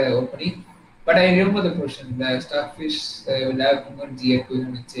remember the opening, but I remember the question. The stockfish will have one G at going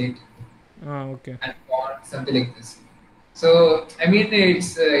on its head Ah, okay. and pawn something like this. So I mean,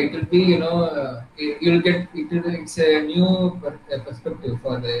 it will be you'll get it's a new perspective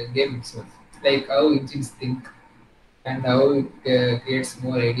for the game itself, like how engines think and how it creates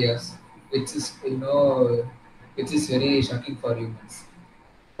more ideas, which is which is very shocking for humans.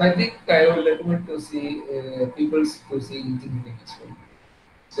 So I think I would recommend to see people to see engine thing as well,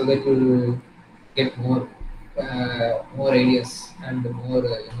 so that you'll get more ideas and more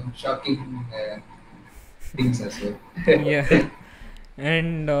shocking things as well. Yeah.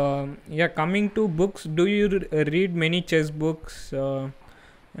 And yeah, coming to books, do you read many chess books?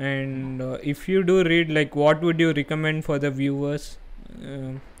 And if you do read, like, what would you recommend for the viewers?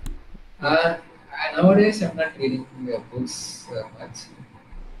 Um like, Uh, Nowadays, I'm not reading books much.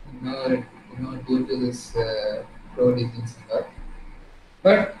 Due to this pro disease and all.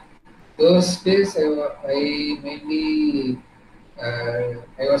 But those days, I was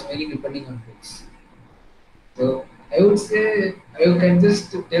mainly depending on books. So I would say I can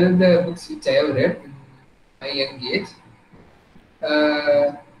just tell the books which I have read in my young age.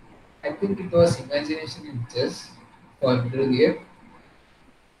 Uh, I think it was Imagination in Chess for middle year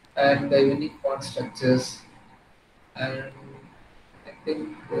and the unique pawn structures, and I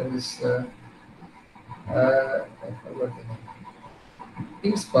think there is I forgot the name. I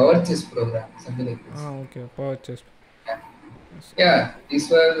think it's Power Chess program, something like this. okay, power chess. Yeah, yeah, these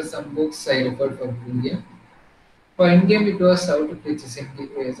were some books I referred for middle game. For in-game, it was how to play chess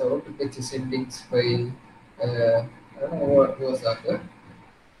endings, how to play chess endings by I don't know what was author,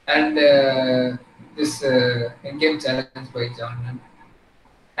 and this in-game challenge by John.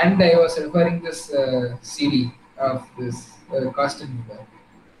 And I was referring this CD of this Constant Miller.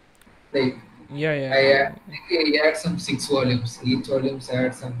 Like Yeah, I yeah. think he had some 6 volumes. Each volumes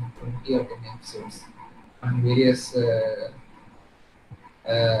had some 20 or 10 episodes on various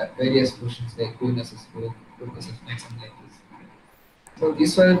questions like Queen versus Queen, Queen versus Knight, something like this. So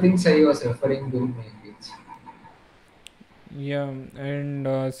these were the things I was referring during my engage. Yeah,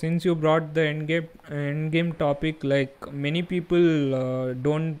 and since you brought the end game topic, like many people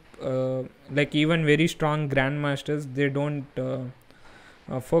don't like, even very strong grandmasters, they don't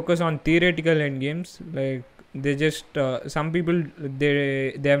focus on theoretical end games. Like, they just some people,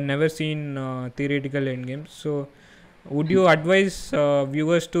 they have never seen theoretical end games. So would you advise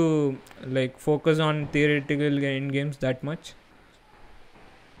viewers to like focus on theoretical end games that much?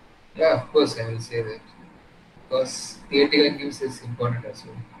 Yeah, of course I will say that because theoretical games is important as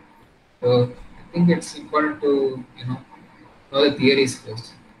well. So I think it's important to know the theories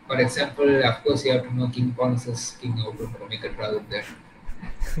first. For example, of course, you have to know king pawn versus king out to make a draw with that.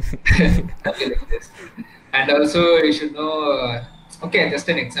 Something like this. And also, you should know Okay, just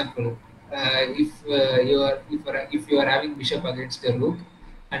an example. If you are having bishop against a rook,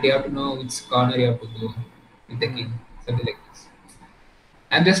 and you have to know which corner you have to go with the Mm. king, something like this.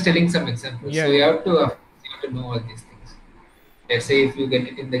 I'm just telling some examples. Yeah, So yeah. you have to know all these things. Let's say if you get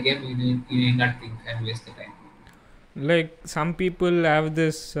it in the game, you need not think and waste the time. Like some people have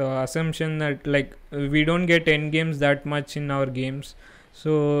this assumption that like we don't get end games that much in our games,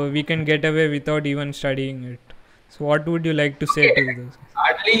 so we can get away without even studying it. So what would you like to say Okay, to this?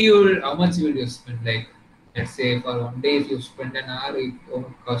 hardly you'll how much will you spend? Like let's say for one day, if you spend an hour, it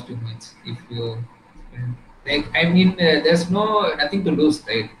won't cost you much. If you spend, like I mean, there's nothing to lose,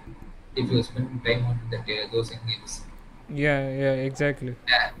 right? If you spend time on those games. Yeah, yeah, exactly.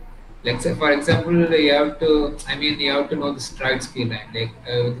 Yeah. Let's say, for example, you have to. I mean, you have to know the stride skill line, like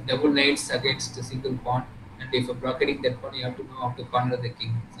double knights against a single pawn, and if you're blocking that pawn, you have to know how to corner the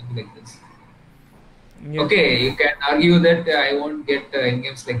king, something like this. Yes. Okay, you can argue that I won't get in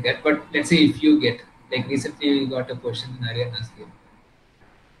games like that, but let's say if you get, like recently we got a question in Ariana's game.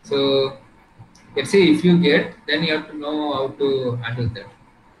 So let's say if you get, then you have to know how to handle that.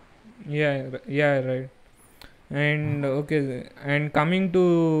 Yeah, yeah, right. And okay, and coming to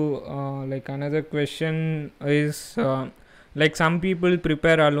like another question is like some people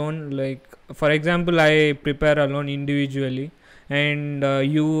prepare alone. Like for example, I prepare alone individually, and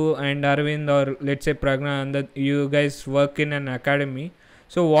you and Arvind, or let's say Pragna, and that you guys work in an academy.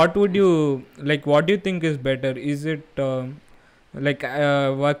 So what would you like? What do you think is better? Is it like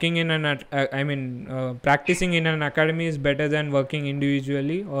working in an I mean practicing in an academy is better than working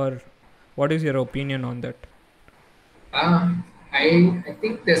individually, or what is your opinion on that? I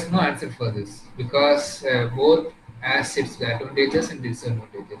think there's no answer for this because both has its advantages and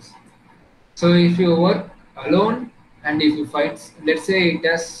disadvantages. So if you work alone and if you find, let's say it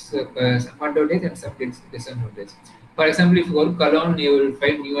has some advantage and some disadvantage. For example, if you work alone, you will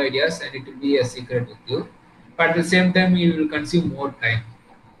find new ideas and it will be a secret with you. But at the same time, you will consume more time.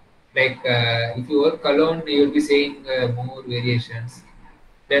 Like if you work alone, you will be saying more variations.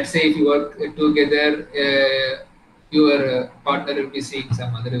 Let's say if you work together, your partner will be seeing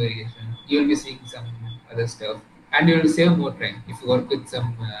some other variation. You will be seeing some other stuff, and you will save more time if you work with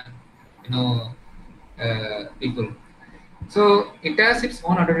some, you know, people. So it has its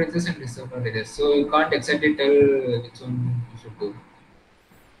own advantages and disadvantages. So you can't exactly tell which one you should do.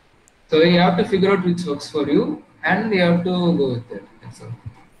 So you have to figure out which works for you, and you have to go with it. That's all.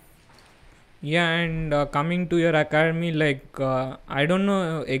 Yeah, and coming to your academy, like I don't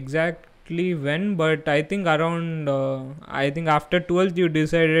know exactly when, but I think around I think after 12th you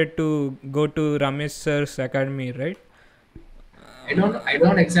decided to go to Ramesh sir's academy, right? I remember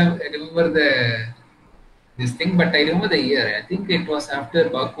the this thing, but I remember the year. I think it was after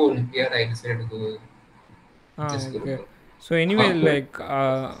Baku Olympiad. I decided to go to Ah, ChessCULT. okay. So anyway, After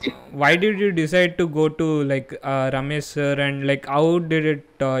like why did you decide to go to like Ramesh sir, and like how did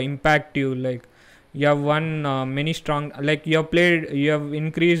it impact you? Like you have won many strong, like you have played, you have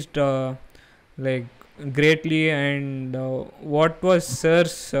increased like greatly, and what was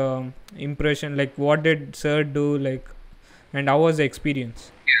sir's impression? Like what did sir do? Like, and how was the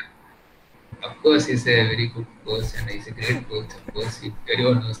experience? of course, he's a very good coach and he's a great coach. Of course,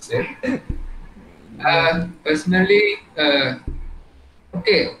 everyone knows that. Yeah. Personally,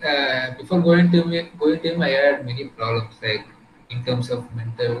 okay. Before going to him, I had many problems like in terms of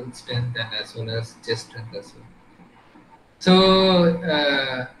mental strength and as well as chest strength as well. So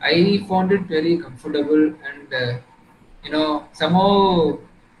I found it very comfortable and somehow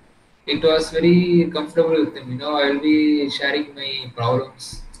it was very comfortable with him. I'll be sharing my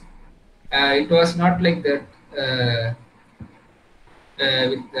problems. It was not like that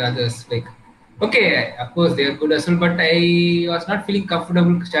with the others. Like, okay, of course they are good as well, but I was not feeling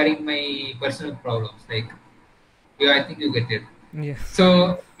comfortable sharing my personal problems. Like, yeah, I think you get it. Yeah.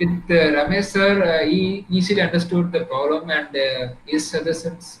 So with Ramesh sir, he easily understood the problem and his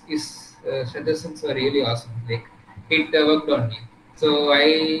suggestions were really awesome. Like it worked on me. So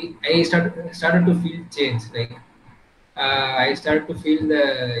I started to feel change. Like I started to feel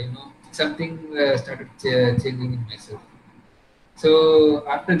the something started changing in myself. So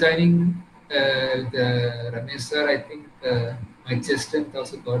after joining the Ramesh sir, I think my chest strength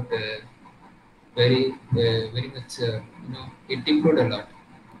also got very much it improved a lot,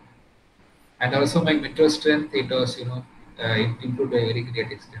 and also my mental strength it was it improved to a very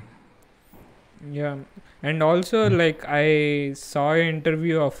great extent. Yeah, and also like I saw an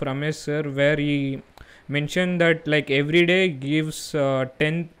interview of Ramesh sir where he mentioned that like every day gives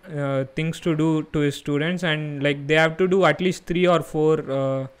 10 things to do to his students, and like they have to do at least 3 or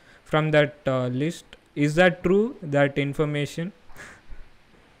 4 from that list. Is that true, that information?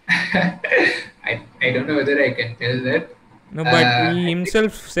 I don't know whether I can tell that. No, but he I think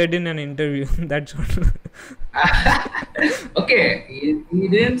himself said in an interview. That's what. okay, he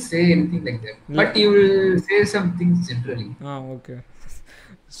didn't say anything like that, but Like, he will say some things generally. okay.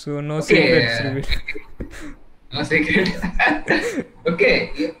 So no Okay, secrets revealed. no secret.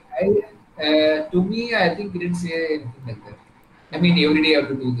 Okay, to me, I think he didn't say anything like that. I mean, every day I have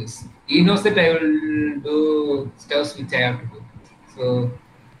to do this. He knows that I will do stuff which I have to do, so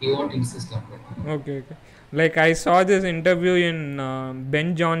he won't insist on that. Okay, okay. Like I saw this interview in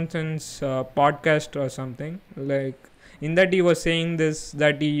Ben Johnson's podcast or something. Like in that he was saying this,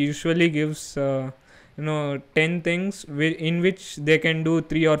 that he usually gives 10 things in which they can do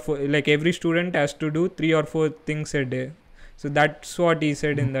 3 or 4. Like every student has to do 3 or 4 things a day. So that's what he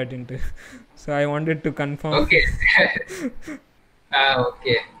said in that interview. So I wanted to confirm. Okay.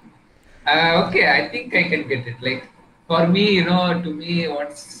 Okay. Okay, I think I can get it. Like for me, to me,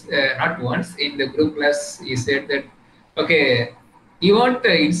 once, not once, in the group class, he said that, okay, you won't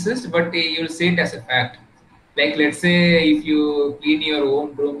insist, but you'll say it as a fact. Like, let's say if you clean your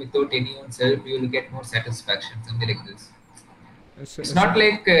own room without anyone's help, you will get more satisfaction, something like this. So, It's so, not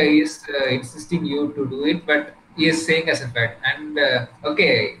like he's insisting you to do it, but he is saying as a fact. And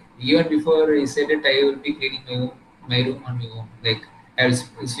okay, even before he said it, I will be cleaning my room on my own. Like I'll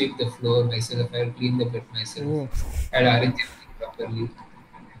sweep the floor myself. I'll clean the bed myself. oh, I'll arrange everything properly.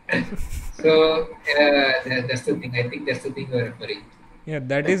 So that's the thing. I think that's the thing you're referring. yeah,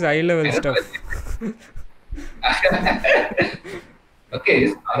 that is high level I don't stuff. know. Okay,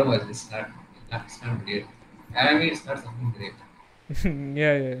 it's normal. It's not great. I mean, it's not something great.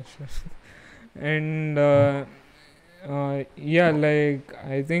 Yeah, yeah, sure. And yeah, like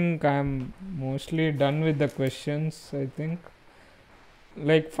I think I'm mostly done with the questions. I think,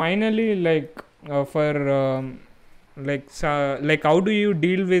 like, finally, like for like how do you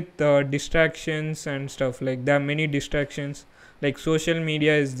deal with distractions and stuff? Like there are many distractions. Like social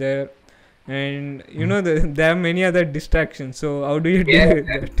media is there, and there are many other distractions. So how do you deal Yeah. with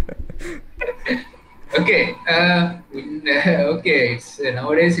that? Okay. Okay. It's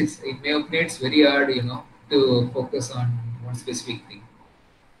nowadays. In my opinion, it's very hard. To focus on one specific thing.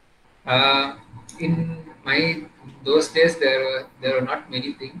 Uh, in my those days, there were not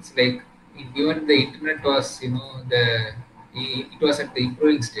many things. Like even the internet was, it was at the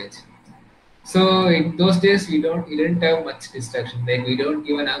improving stage. So in those days, we didn't have much distraction. Like we don't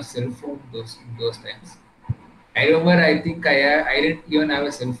even have cell phone those times. I remember. I think I didn't even have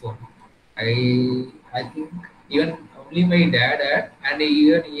a cell phone. I think even only my dad had, and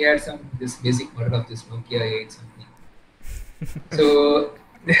even he had some this basic model of this Nokia 8 something. So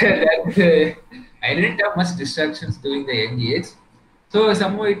I didn't have much distractions during the young age. So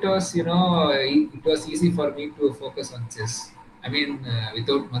somehow it was it was easy for me to focus on chess. I mean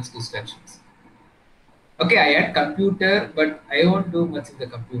without much distractions. Okay, I had computer, but I won't do much in the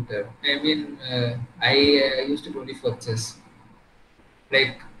computer. I mean I used it only for chess.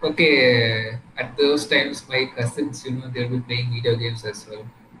 Like okay, at those times my cousins they'll be playing video games as well.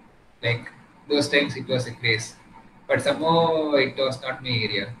 Like those times it was a craze, but somehow it was not my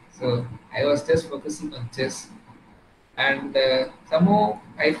area. So I was just focusing on chess, and somehow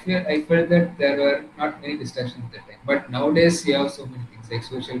I felt that there were not many distractions at that time. But nowadays you have so many things like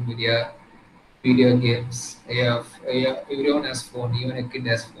social media, video games. Everyone has phone, even a kid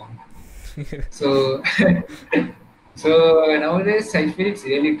has phone. So so nowadays I feel it's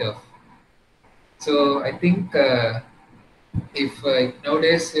really tough. So I think if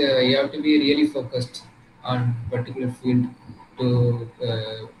nowadays you have to be really focused on particular field to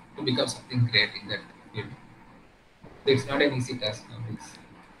become something great in that field. So it's not an easy task nowadays.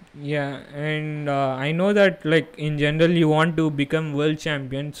 Yeah, and I know that, like, in general you want to become world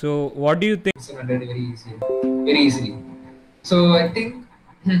champion. So what do you think? It's not very easy, very easily. So I think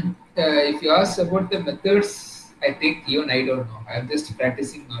if you ask about the methods, I think even I don't know. I'm just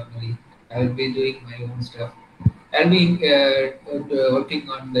practicing normally. I will be doing my own stuff. I'll be working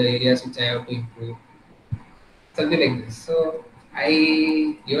on the areas which I have to improve, something like this. So I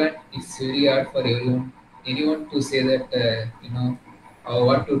even it's very hard for anyone to say that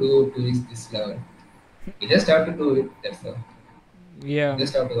what to do to reach this level. You just have to do it. That's all. You Yeah,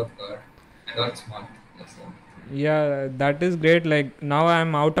 just have to work hard and work smart. That's all. yeah, that is great. Like now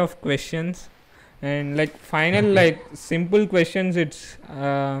I'm out of questions, and like final, Okay. like simple questions. It's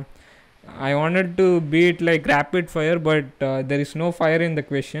I wanted to be it like rapid fire, but there is no fire in the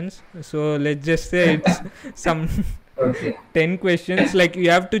questions. So let's just say it's some Okay. 10 questions. Like you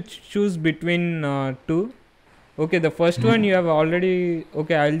have to choose between two. Okay, the first one Mhm. you have already.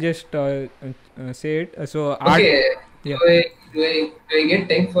 Okay, I'll just say it. So art. Okay. Yeah. Do I get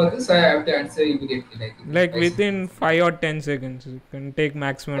time for this? I have to answer immediately, like within Like 5 seconds. within 5 or 10 seconds. You can take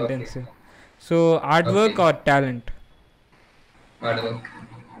maximum 10 Okay. seconds. So, artwork Okay. or talent? Hardwork.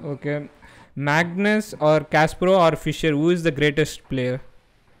 Okay. Magnus or Kasparov or Fischer? Who is the greatest player?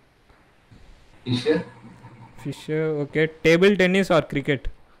 Fisher. Fischer. Okay. Table tennis or cricket?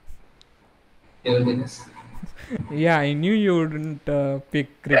 Table tennis. Yeah, I knew you wouldn't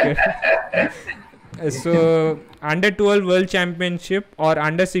pick cricket. So, under 12 World Championship or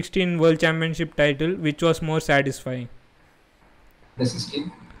under 16 World Championship title, which was more satisfying? The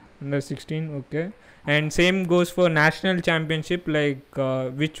 16. Under 16, okay. And same goes for national championship, like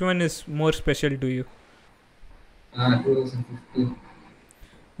which one is more special to you? 2015.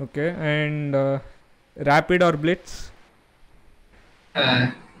 Okay. And rapid or blitz?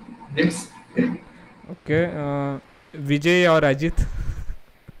 Uh, Blitz. Okay. Vijay or Ajit?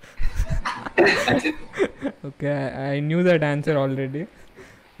 Okay, I knew that answer already.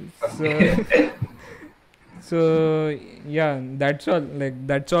 So, Okay. so yeah, that's all. Like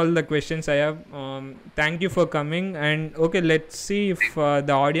that's all the questions I have. Thank you for coming. And okay, let's see if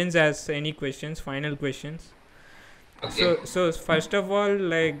the audience has any questions. Final questions. Okay. So first of all,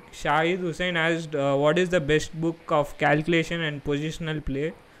 like Shahid Hussain asked, what is the best book of calculation and positional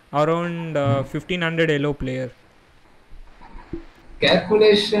play around 1500 Elo player?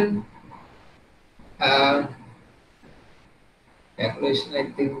 Calculation. Uh, Calculation.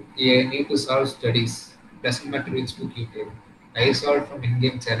 I think you need to solve studies. Doesn't matter which book you take. I solved from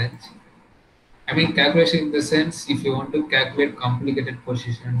in-game challenge. I mean, calculation in the sense if you want to calculate complicated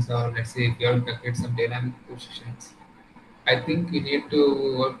positions, or let's say if you have to calculate some dynamic positions, I think you need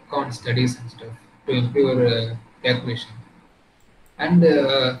to work on studies and stuff to improve your calculation. And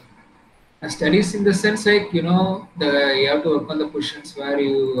studies in the sense like you have to work on the positions where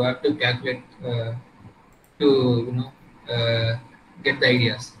you have to calculate to uh, get the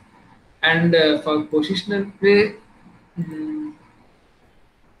ideas. And for positional play, mm,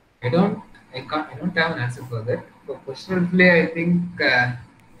 I don't have an answer for that. For positional play, I think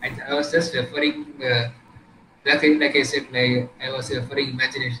I was just referring. Like I said, like I was referring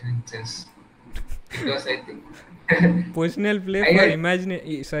imagination in chess because I think Positional play I for had,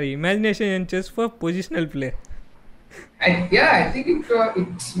 imagination and chess for positional play. I think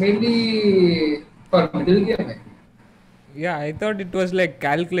it's mainly for middle game. I think. Yeah, I thought it was like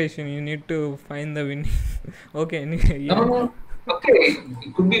calculation. You need to find the winning. Okay, No, yeah. no, okay,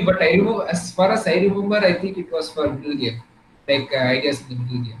 it could be, but I remember as far as I remember, I think it was for middle game, like ideas in the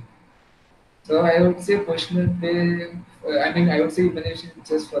middle game. So I would say positional play. I mean, I would say imagination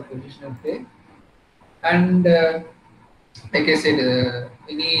chess for positional play, and like I said,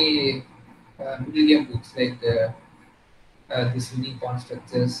 any middle game books like this winning pawn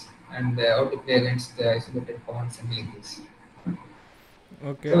structures and how to play against the isolated pawns and like this.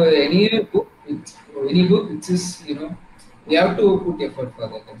 So Okay. any book which is you have to put effort for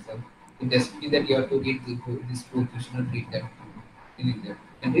that as well. It doesn't mean that you have to read this book. You should not read that. Read that.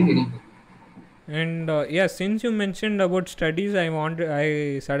 And read any book. And yeah, since you mentioned about studies,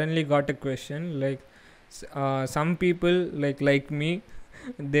 I suddenly got a question. Like, some people like me,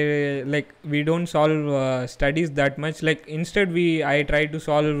 they like we don't solve studies that much. Like instead, I try to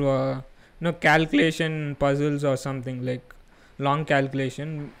solve calculation puzzles or something like long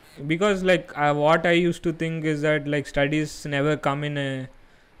calculation, because like what I used to think is that like studies never come in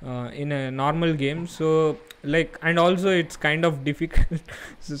a normal game. So like, and also it's kind of difficult.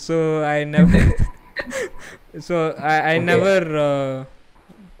 So I never so I Okay. never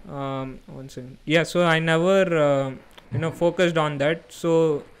one second. Yeah, so I never focused on that.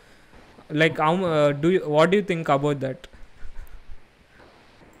 So like, how do you what do you think about that?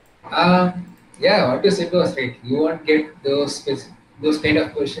 Yeah, what you said was right. You won't get those kind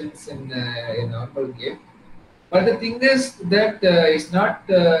of questions in a normal game. But the thing is that it's not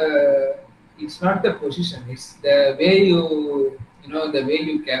the position. It's the way the way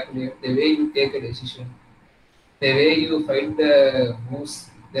you calculate, the way you take a decision, the way you find the moves.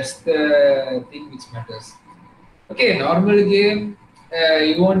 That's the thing which matters. Okay, normal game,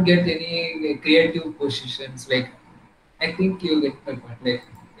 you won't get any creative positions. Like I think you get my point. Like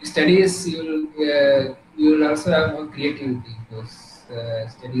studies, you'll also have more creativity in those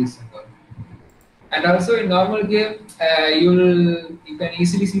studies and all. And also in normal game, you can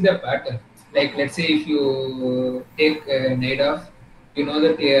easily see the pattern. Like let's say if you take knight off, you know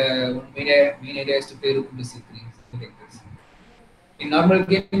that main idea is to play rook into c3, something like this. In normal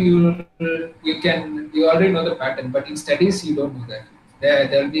game, you already know the pattern, but in studies you don't know that.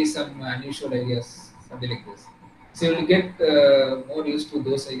 There will be some unusual ideas, something like this. So you'll get more used to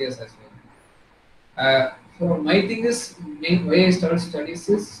those ideas as well. So my thing is, main way I start studies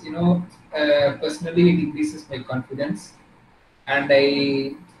is, personally it increases my confidence, and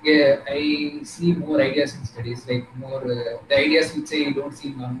I see more ideas in studies, like more the ideas which I don't see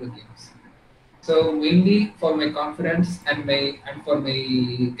in normal games. So mainly for my confidence and for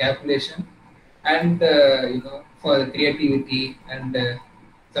my calculation, and for the creativity and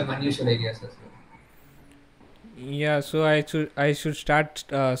some unusual ideas as well. Yeah, so I should start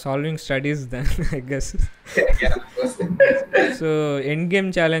solving studies then, I guess. Yeah, of course. So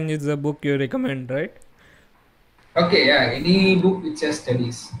Endgame Challenge is the book you recommend, right? Okay, yeah, any book which has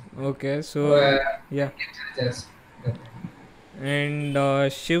studies. Okay, Uh, so yeah. just And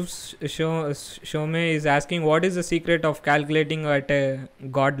Shome is asking what is the secret of calculating at a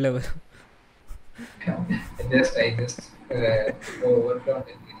god level? I just worked on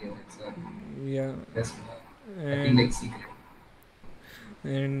that video. It's Yeah, just nothing and like secret.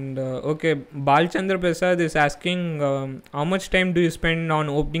 okay, Balchandra Prasad is asking how much time do you spend on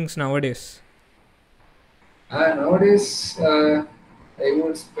openings nowadays? Nowadays, I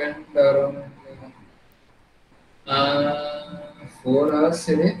would spend around 4 hours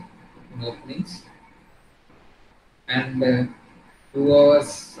a day in openings, and 2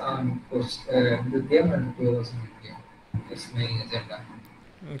 hours on post the game and 2 hours on the game. That's my agenda.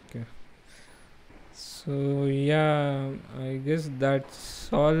 Okay, so yeah, I guess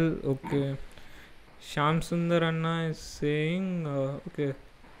that's all. Okay, Sham Sundar Anna is saying okay.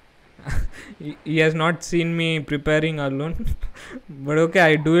 He has not seen me preparing alone, but okay,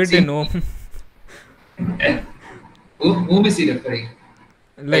 I do it in See, home. whom is he referring?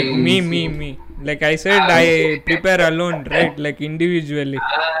 Like I see. me. Like I said, I Okay. prepare alone, right? Like individually.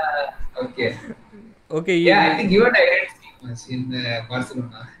 Okay. Okay, Yeah, I think you and I didn't see much in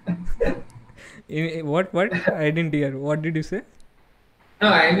Barcelona. what? I didn't hear. What did you say? No,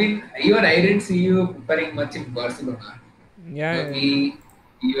 I mean, you and I didn't see you preparing much in Barcelona. Yeah,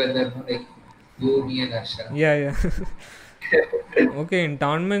 You and them, like you, me, and Arsha. yeah. Okay, in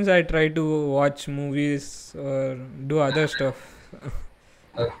tournaments I try to watch movies or do other stuff.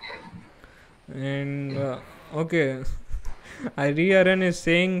 Okay. And okay, Ariyaran is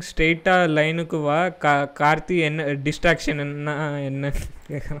saying straighta லைனுக்கு வா கார்த்தி என்ன distraction என்ன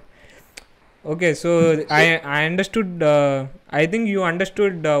okay, so I understood. I think you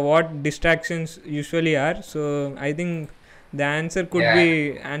understood what distractions usually are. So I think the answer could be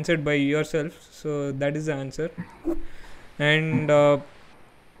Yeah. answered by yourself. So that is the answer. And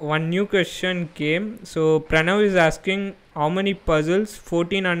one new question came. So Pranav is asking how many puzzles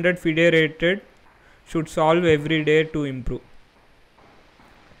 1400 FIDE rated should solve every day to improve.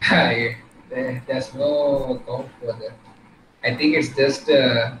 There's no count for that. I think it's just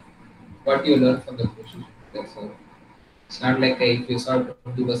what you learn from the position. That's all. It's not like if you solve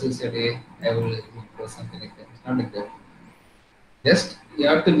 20 puzzles a day, I will improve something like that. It's not like that. Just you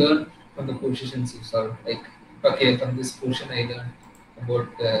have to learn from the positions you solve. Like, okay, from this position I learned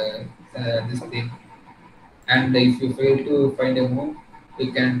about this thing, and if you fail to find a move,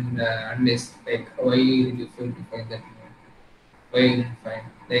 you can analyze like why did you fail to find that move? Why you didn't find?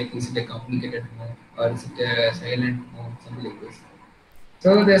 Like, is it a complicated move or is it a silent move? Something like this.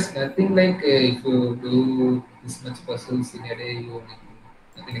 So there's nothing like if you do this much puzzles in a day, you will improve.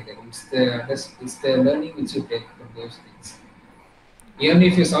 Nothing like that. It's the learning which you take from those things. Even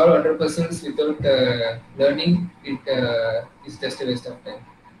if you solve 100 puzzles without learning, it is just a waste of time.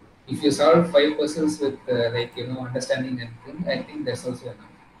 If you solve 5 puzzles with understanding and thing, I think that's also enough.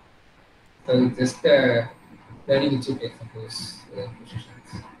 So it's just learning which you take from those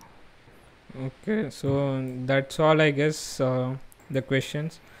positions. Okay, so that's all, I guess. The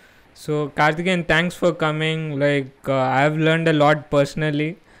questions. So Karthikeyan, thanks for coming. Like I've learned a lot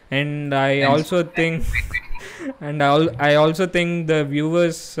personally, and I Thanks. also think, and I also think the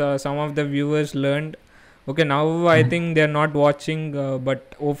viewers, some of the viewers learned. Okay, now I think they're not watching,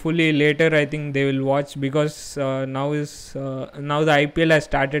 but hopefully later I think they will watch because now the IPL has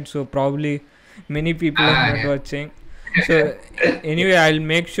started, so probably many people are not Yeah. watching. So anyway, I'll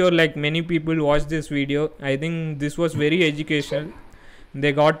make sure like many people watch this video. I think this was very Sure. educational.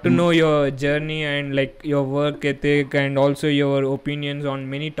 They got to Mm. know your journey and like your work ethic and also your opinions on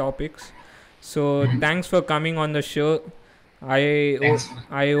many topics. So Mhm. thanks for coming on the show. Thanks, man.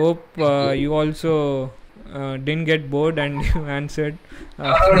 I hope Thank you. you also didn't get bored and you answered. No, Uh,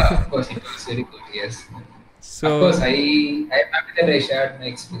 no, no. Of course, it was very good. Yes. Of course, so I'm happy that I shared my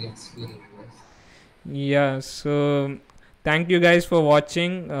experience with you. yeah, so thank you guys for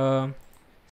watching.